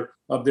ages of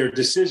their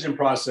decision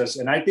process.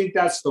 And I think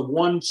that's the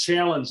one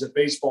challenge that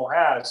baseball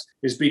has,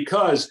 is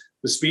because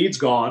the speed's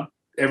gone.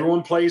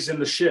 Everyone plays in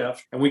the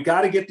shift, and we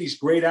got to get these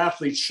great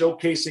athletes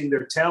showcasing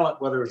their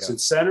talent, whether it's in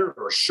center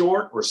or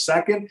short or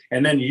second,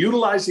 and then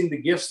utilizing the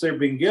gifts they've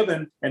been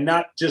given and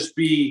not just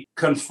be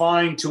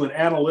confined to an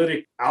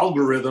analytic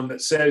algorithm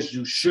that says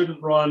you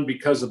shouldn't run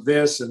because of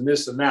this and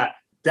this and that.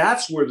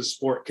 That's where the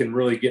sport can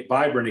really get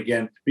vibrant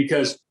again,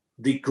 because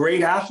the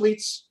great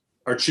athletes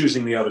are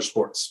choosing the other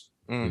sports.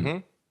 Mm-hmm.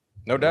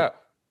 No doubt.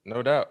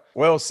 No doubt.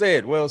 Well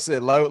said. Well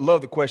said.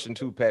 Love the question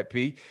too, Pat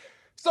P.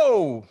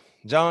 So,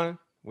 John,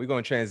 we're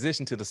going to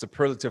transition to the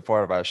superlative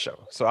part of our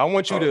show. So I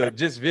want you to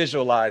just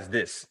visualize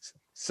this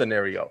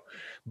scenario.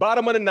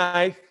 Bottom of the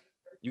ninth,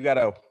 you got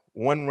a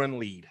 1-run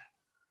lead.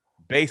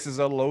 Bases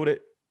are loaded,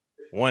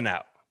 1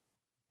 out.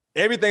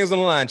 Everything's on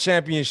the line,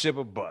 championship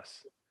or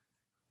bust.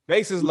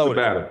 Bases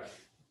loaded.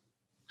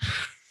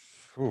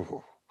 Who's the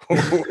batter?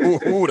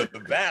 Ooh,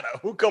 the batter.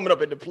 Who coming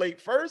up at the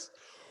plate first?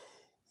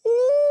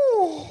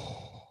 Ooh.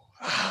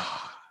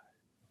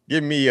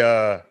 Give me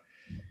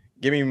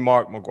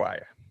Mark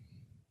McGwire.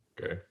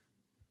 Okay.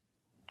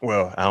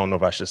 Well, I don't know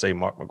if I should say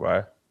Mark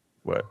McGwire,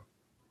 but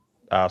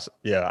I'll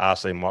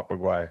say Mark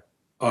McGwire.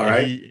 All and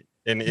right.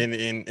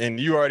 And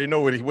you already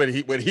know what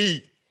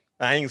he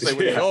I ain't gonna say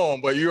what he on,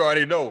 but you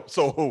already know.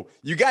 So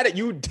you got it.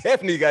 You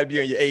definitely got to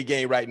be on your A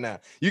game right now.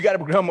 You got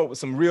to come up with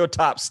some real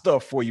top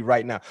stuff for you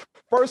right now.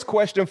 First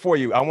question for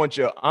you. I want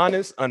your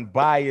honest,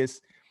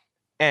 unbiased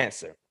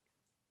answer.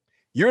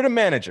 You're the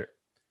manager.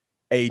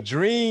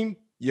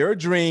 Your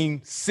dream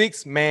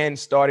 6-man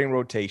starting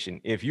rotation.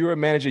 If you're a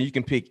manager, you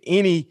can pick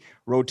any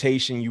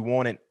rotation you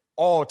want it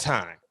all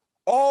time,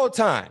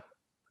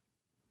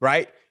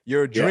 right?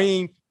 Your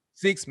dream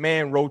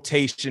 6-man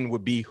rotation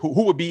would be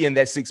who would be in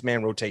that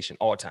 6-man rotation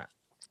all time?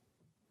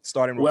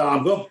 Starting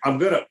rotation. Well, I'm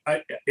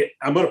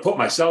gonna put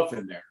myself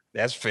in there.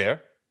 That's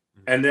fair.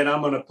 And then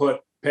I'm gonna put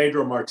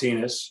Pedro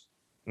Martinez.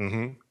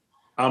 Mm-hmm.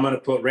 I'm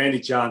gonna put Randy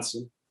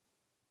Johnson.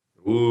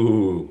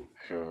 Ooh.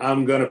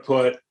 I'm gonna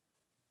put.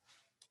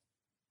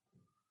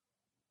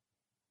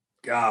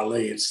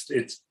 Golly,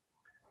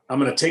 I'm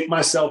gonna take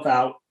myself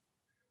out,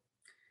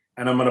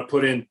 and I'm gonna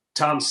put in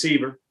Tom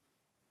Seaver.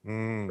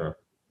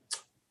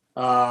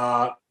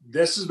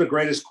 This is the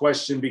greatest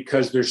question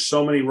because there's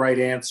so many right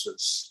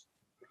answers.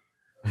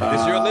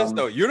 It's your list,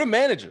 though. You're the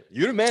manager.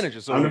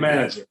 So I'm the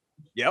manager.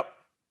 Yep.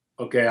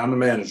 Okay, I'm the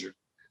manager.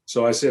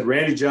 So I said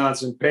Randy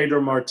Johnson, Pedro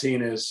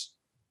Martinez,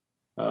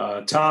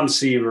 Tom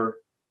Seaver.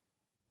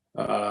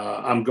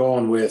 I'm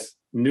going with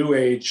new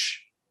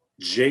age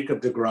Jacob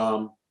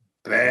deGrom.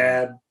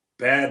 Bad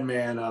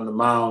man on the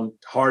mound,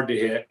 hard to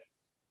hit.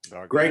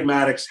 Greg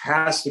Maddux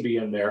has to be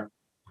in there.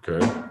 Okay.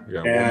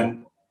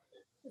 And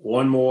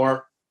one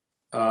more.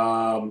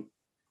 Tom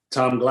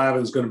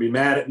Glavine's going to be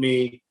mad at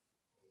me,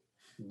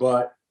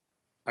 but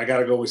I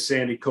got to go with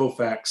Sandy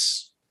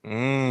Koufax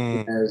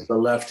as the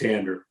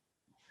left-hander.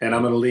 And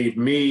I'm going to leave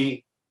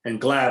me and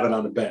Glavine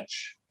on the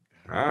bench.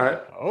 All right.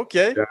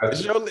 Okay.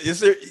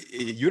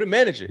 You're the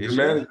manager.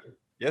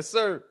 Yes,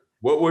 sir.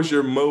 What was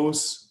your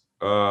most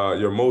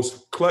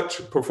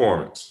clutch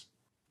performance?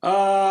 There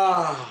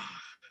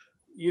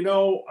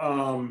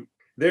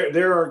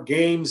are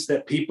games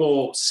that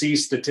people see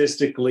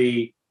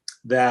statistically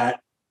that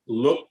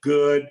look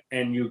good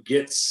and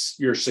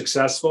you're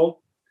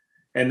successful,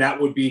 and that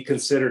would be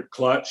considered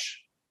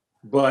clutch.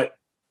 But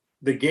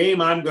the game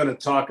I'm going to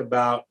talk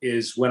about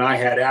is when I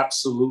had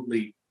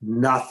absolutely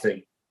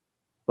nothing.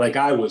 Like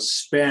I was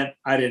spent,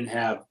 I didn't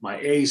have my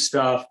A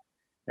stuff,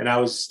 and I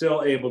was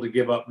still able to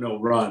give up no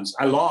runs.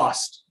 I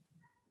lost.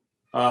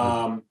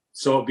 So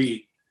it'd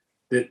be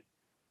that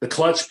the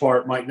clutch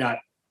part might not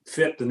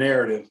fit the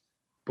narrative.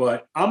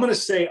 But I'm going to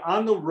say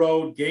on the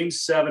road, Game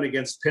 7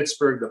 against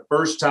Pittsburgh, the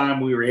first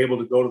time we were able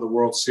to go to the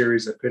World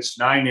Series, I pitched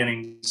 9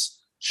 innings,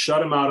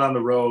 shut them out on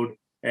the road.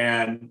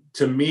 And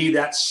to me,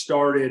 that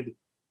started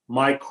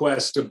my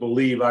quest to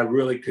believe I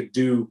really could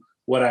do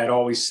what I had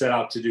always set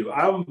out to do.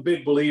 I'm a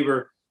big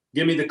believer.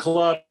 Give me the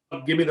club,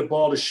 give me the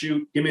ball to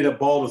shoot, give me the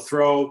ball to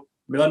throw.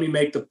 Let me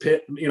make the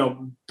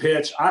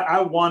pitch.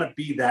 I want to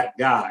be that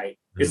guy.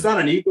 It's not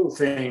an ego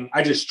thing.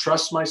 I just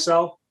trust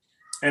myself.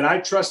 And I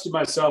trusted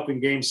myself in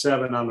Game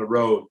 7 on the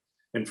road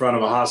in front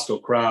of a hostile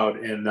crowd.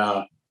 And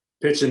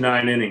pitching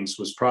 9 innings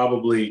was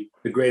probably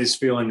the greatest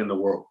feeling in the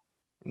world.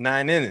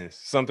 9 innings,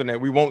 something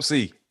that we won't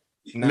see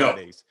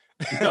nowadays.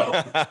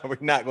 No. We're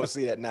not going to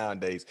see that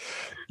nowadays.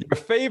 Your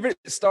favorite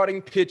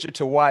starting pitcher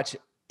to watch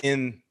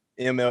in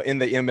the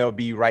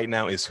MLB right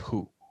now is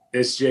who?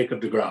 It's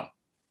Jacob deGrom.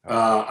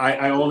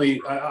 I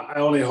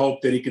only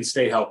hope that he can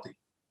stay healthy.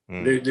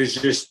 There's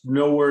just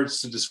no words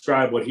to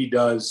describe what he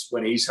does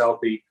when he's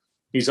healthy.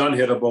 He's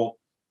unhittable.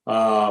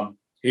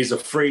 He's a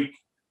freak.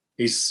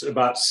 He's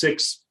about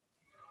 6'4",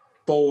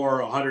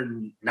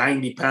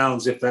 190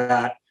 pounds, if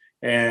that.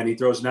 And he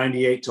throws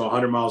 98 to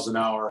 100 miles an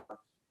hour.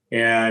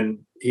 And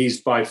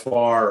he's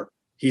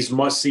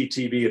must-see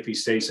TV if he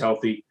stays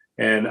healthy.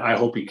 And I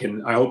hope he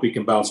can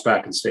bounce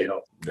back and stay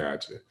healthy.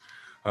 Gotcha.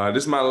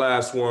 This is my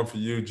last one for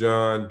you,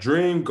 John.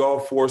 Dream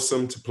golf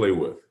foursome to play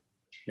with.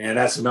 Man,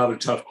 that's another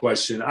tough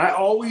question. I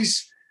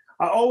always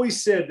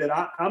said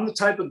that I'm the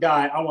type of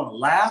guy, I want to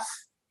laugh,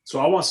 so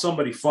I want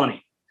somebody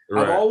funny.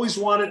 Right. I've always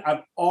wanted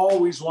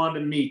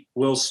to meet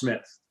Will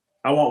Smith.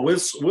 I want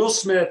Will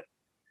Smith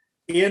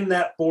in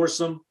that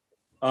foursome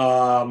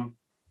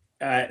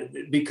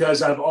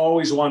because I've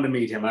always wanted to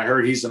meet him. I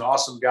heard he's an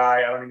awesome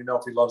guy. I don't even know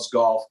if he loves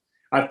golf.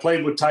 I've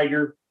played with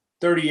Tiger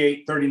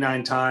 38,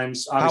 39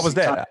 times.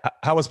 Obviously, how was that?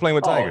 How was playing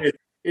with Tiger?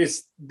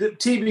 It's the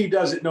TV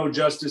does it no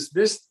justice.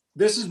 This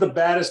is the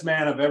baddest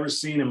man I've ever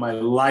seen in my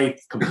life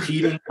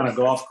competing on a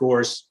golf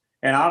course.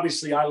 And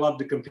obviously I love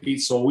to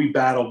compete. So we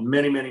battled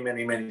many, many,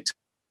 many, many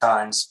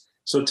times.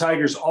 So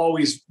Tiger's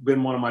always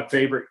been one of my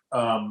favorite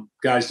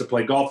guys to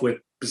play golf with,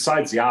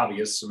 besides the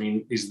obvious. I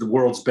mean, he's the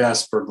world's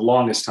best for the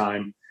longest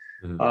time.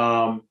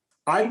 Mm-hmm.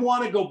 I'd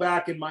want to go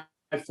back in my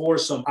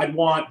foursome. I'd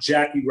want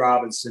Jackie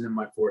Robinson in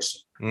my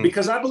foursome.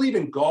 because I believe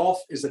in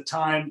golf is a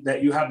time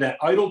that you have that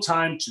idle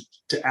time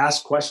to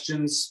ask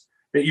questions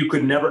that you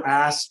could never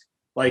ask.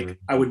 Like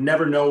I would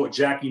never know what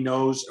Jackie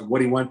knows and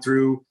what he went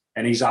through.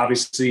 And he's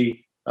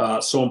obviously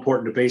so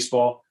important to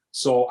baseball.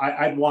 So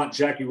I'd want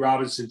Jackie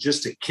Robinson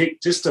just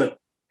to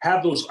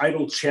have those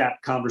idle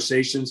chat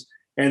conversations.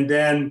 And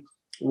then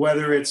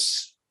whether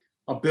it's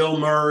a Bill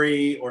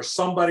Murray or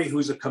somebody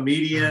who's a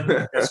comedian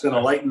that's going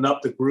to lighten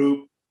up the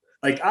group.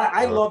 Like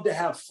I love to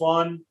have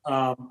fun.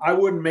 I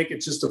wouldn't make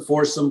it just to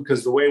force them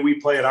because the way we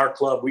play at our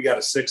club, we got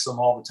to six them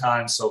all the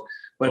time. So,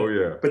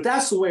 but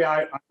that's the way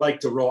I like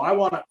to roll. I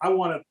want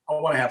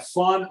to have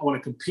fun. I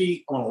want to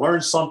compete. I want to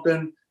learn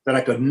something that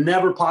I could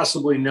never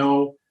possibly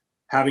know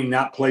having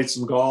not played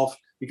some golf,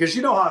 because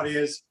you know how it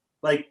is.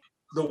 Like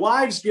the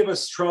wives give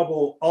us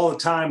trouble all the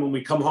time when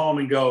we come home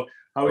and go,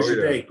 how was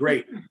your day?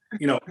 Great.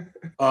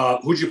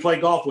 Who'd you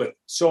play golf with?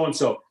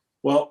 So-and-so.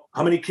 Well,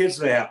 how many kids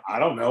do they have? I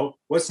don't know.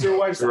 What's their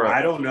wife's name?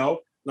 I don't know.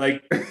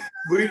 Like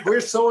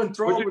we're so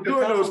enthralled with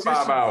doing those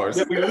 5 hours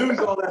that we lose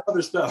all that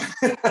other stuff.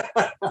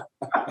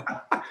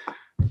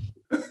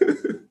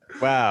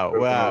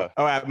 Wow.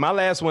 All right. My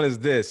last one is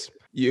this.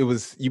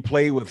 You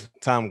played with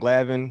Tom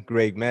Glavine,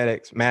 Greg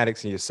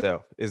Maddux, and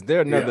yourself. Is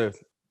there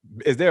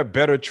a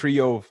better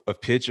trio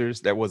of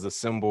pitchers that was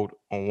assembled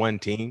on one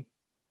team?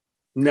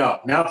 No,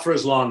 not for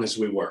as long as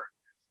we were.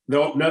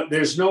 No,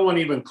 there's no one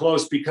even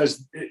close,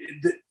 because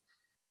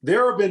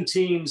there have been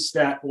teams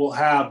that will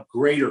have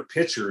greater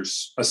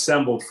pitchers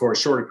assembled for a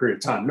shorter period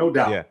of time, no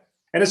doubt. Yeah.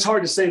 And it's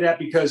hard to say that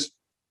because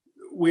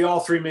we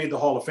all three made the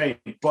Hall of Fame,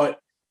 but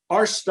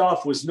our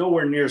stuff was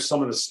nowhere near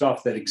some of the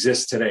stuff that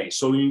exists today.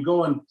 So when you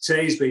go in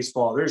today's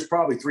baseball, there's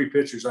probably 3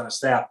 pitchers on a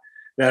staff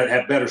that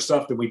have better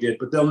stuff than we did,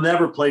 but they'll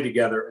never play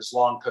together as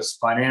long because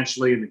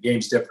financially and the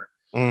game's different.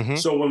 Mm-hmm.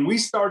 So when we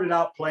started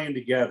out playing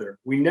together,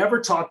 we never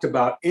talked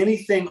about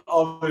anything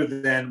other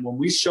than when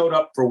we showed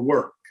up for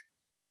work,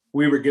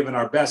 we were giving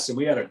our best and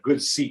we had a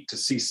good seat to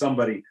see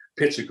somebody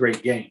pitch a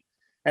great game.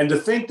 And to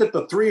think that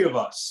the 3 of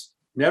us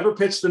never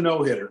pitched a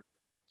no-hitter,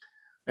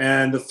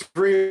 and the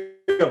 3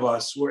 of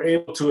us were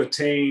able to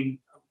attain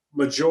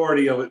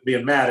majority of it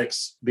being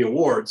Maddux, the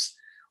awards.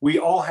 We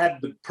all had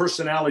the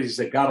personalities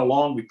that got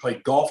along. We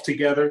played golf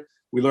together.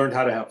 We learned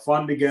how to have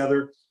fun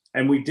together.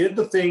 And we did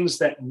the things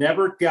that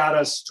never got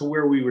us to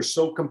where we were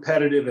so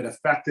competitive and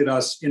affected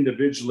us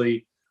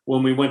individually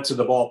when we went to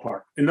the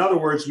ballpark. In other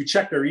words, we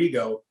checked our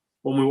ego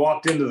when we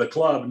walked into the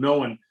club,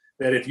 knowing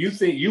that if you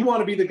think you want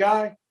to be the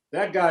guy,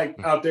 that guy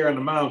out there on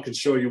the mound can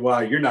show you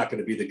why you're not going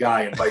to be the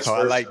guy, and vice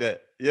versa. I like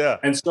that. Yeah.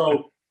 And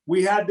so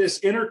we had this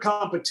inner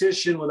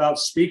competition without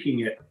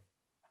speaking it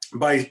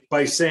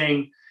by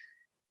saying,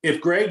 if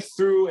Greg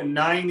threw a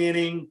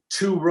 9-inning,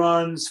 2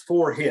 runs,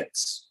 4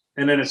 hits,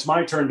 and then it's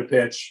my turn to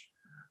pitch,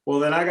 well,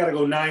 then I got to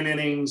go 9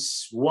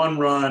 innings, 1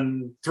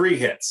 run, 3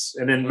 hits.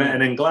 And then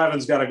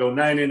Glavine's got to go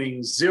 9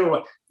 innings,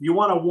 0. You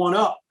want to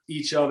one-up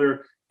each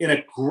other in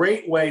a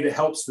great way that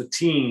helps the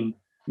team,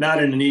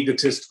 not in an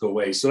egotistical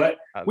way. So that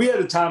we had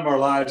a time of our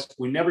lives.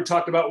 We never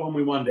talked about when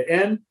we wanted to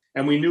end,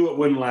 and we knew it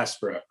wouldn't last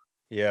forever.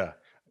 Yeah.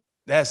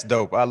 That's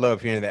dope. I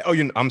love hearing that. Oh,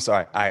 I'm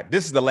sorry. All right.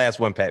 This is the last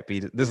one, Pat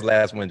Peters. This is the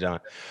last one, John.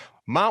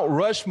 Mount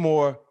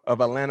Rushmore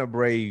of Atlanta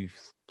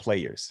Braves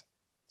players.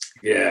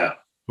 Yeah.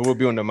 Who will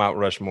be on the Mount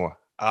Rushmore?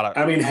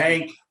 I mean,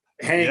 Hank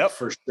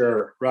for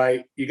sure,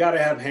 right? You got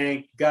to have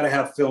Hank, you got to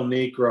have Phil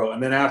Niekro.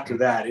 And then after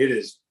that, it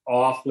is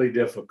awfully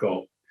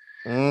difficult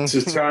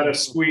to try to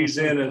squeeze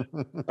in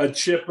a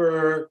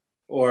Chipper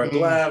or a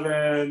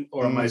Glavine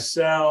or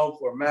myself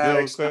or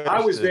Maddux. I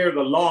was there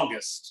the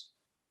longest.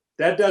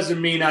 That doesn't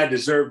mean I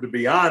deserve to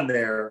be on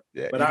there,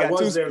 but I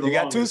was there the longest.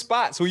 You got 2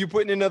 spots. Who you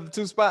putting in the other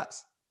 2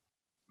 spots?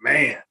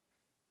 Man,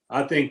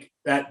 I think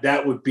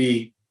that would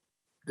be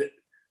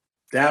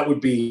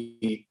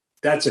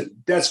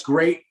that's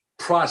great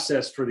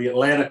process for the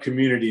Atlanta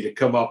community to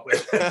come up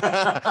with.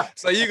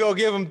 So you go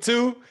give them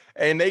 2,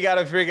 and they got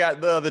to figure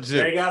out the other 2.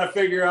 They got to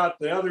figure out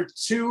the other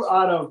 2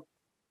 out of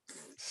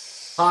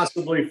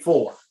possibly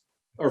 4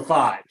 or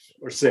 5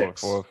 or 6.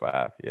 4 or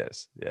 5.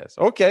 Yes.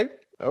 Okay.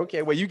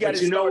 Well, you got.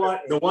 But you know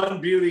what? The one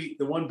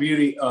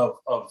beauty of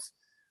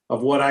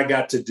what I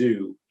got to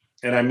do,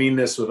 and I mean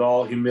this with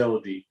all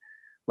humility,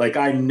 like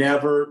I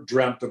never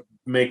dreamt of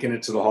making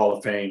it to the Hall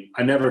of Fame.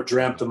 I never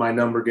dreamt of my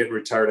number getting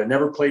retired. I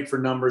never played for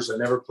numbers. I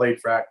never played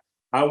for act.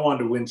 I wanted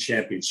to win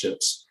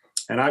championships.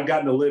 And I've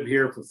gotten to live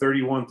here for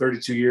 31,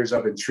 32 years.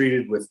 I've been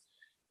treated with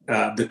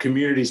the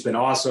community's been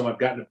awesome. I've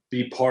gotten to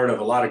be part of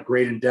a lot of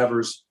great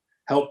endeavors,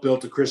 helped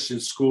build a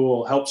Christian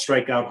school, helped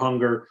strike out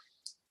hunger.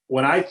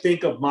 When I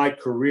think of my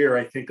career,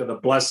 I think of the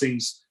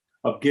blessings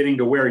of getting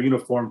to wear a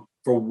uniform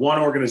for one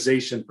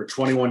organization for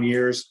 21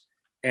 years.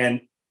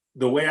 And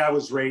the way I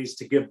was raised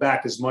to give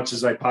back as much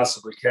as I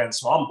possibly can.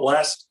 So I'm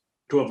blessed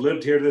to have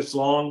lived here this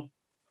long.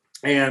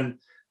 And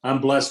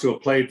I'm blessed to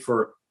have played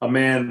for a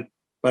man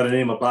by the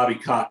name of Bobby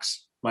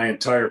Cox my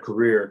entire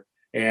career.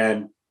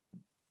 And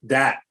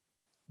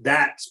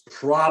that's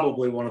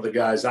probably one of the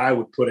guys I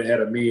would put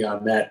ahead of me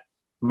on that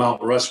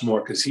Mount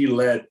Rushmore, because he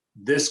led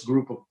this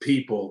group of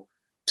people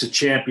to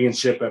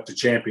championship after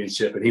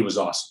championship, and he was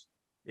awesome.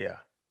 Yeah,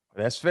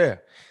 that's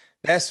fair.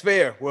 That's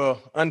fair.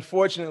 Well,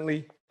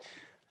 unfortunately,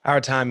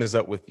 our time is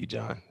up with you,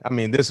 John. I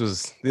mean, this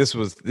was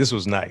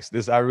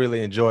nice. I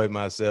really enjoyed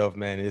myself,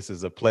 man. This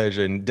is a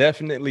pleasure, and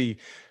definitely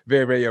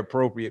very, very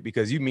appropriate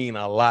because you mean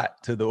a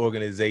lot to the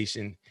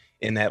organization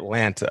in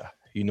Atlanta.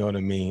 You know what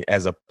I mean?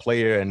 As a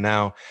player and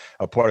now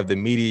a part of the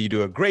media, you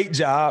do a great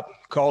job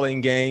calling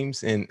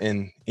games.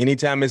 And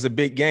anytime it's a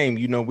big game,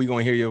 you know, we're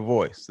going to hear your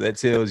voice. That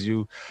tells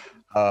you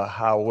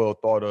how well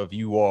thought of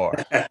you are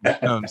when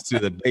it comes to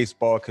the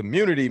baseball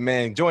community,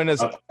 man. Join us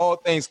on All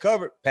Things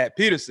Covered. Pat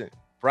Peterson,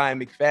 Brian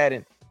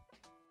McFadden,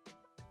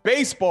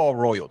 baseball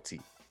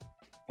royalty.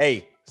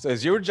 Hey, so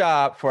it's your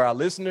job for our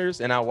listeners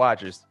and our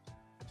watchers,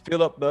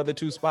 fill up the other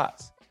two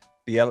spots.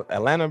 The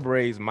Atlanta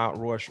Braves Mount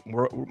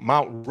Rushmore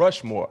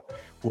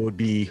will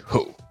be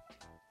who?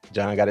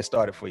 John got it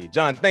started for you.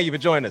 John, thank you for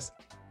joining us.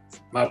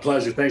 My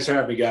pleasure. Thanks for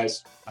having me,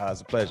 guys.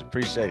 It's a pleasure.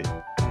 Appreciate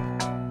it.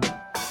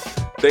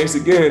 Thanks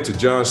again to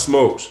John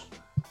Smoltz,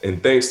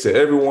 and thanks to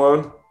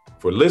everyone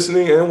for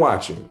listening and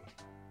watching.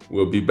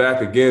 We'll be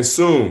back again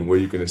soon where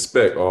you can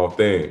expect all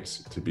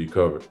things to be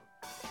covered.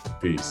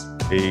 Peace.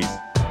 Peace.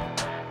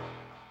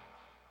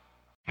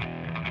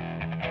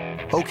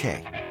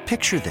 Okay,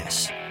 picture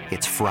this.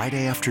 It's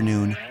Friday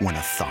afternoon when a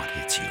thought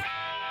hits you.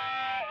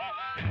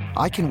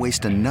 I can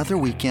waste another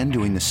weekend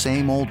doing the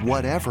same old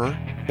whatever,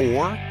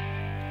 or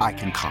I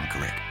can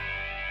conquer it.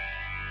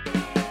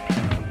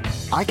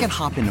 I can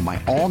hop into my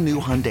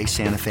all-new Hyundai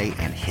Santa Fe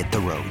and hit the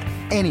road.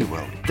 Any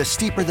road. The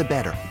steeper, the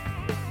better.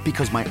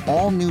 Because my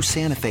all-new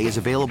Santa Fe is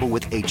available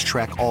with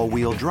H-Track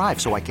all-wheel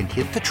drive, so I can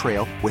hit the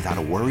trail without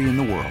a worry in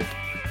the world.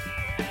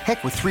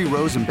 Heck, with 3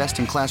 rows and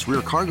best-in-class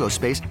rear cargo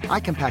space,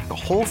 I can pack the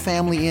whole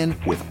family in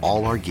with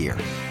all our gear.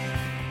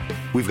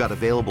 We've got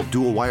available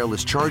dual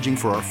wireless charging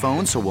for our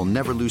phones, so we'll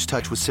never lose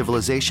touch with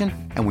civilization,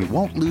 and we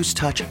won't lose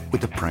touch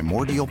with the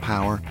primordial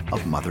power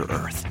of Mother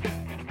Earth.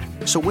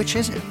 So which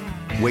is it?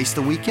 Waste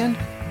the weekend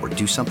or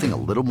do something a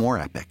little more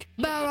epic?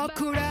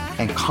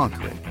 And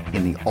conquer it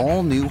in the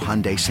all-new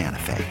Hyundai Santa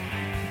Fe.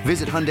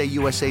 Visit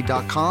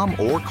HyundaiUSA.com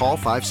or call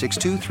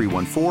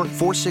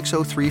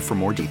 562-314-4603 for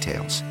more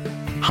details.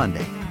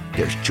 Hyundai,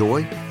 there's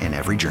joy in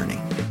every journey.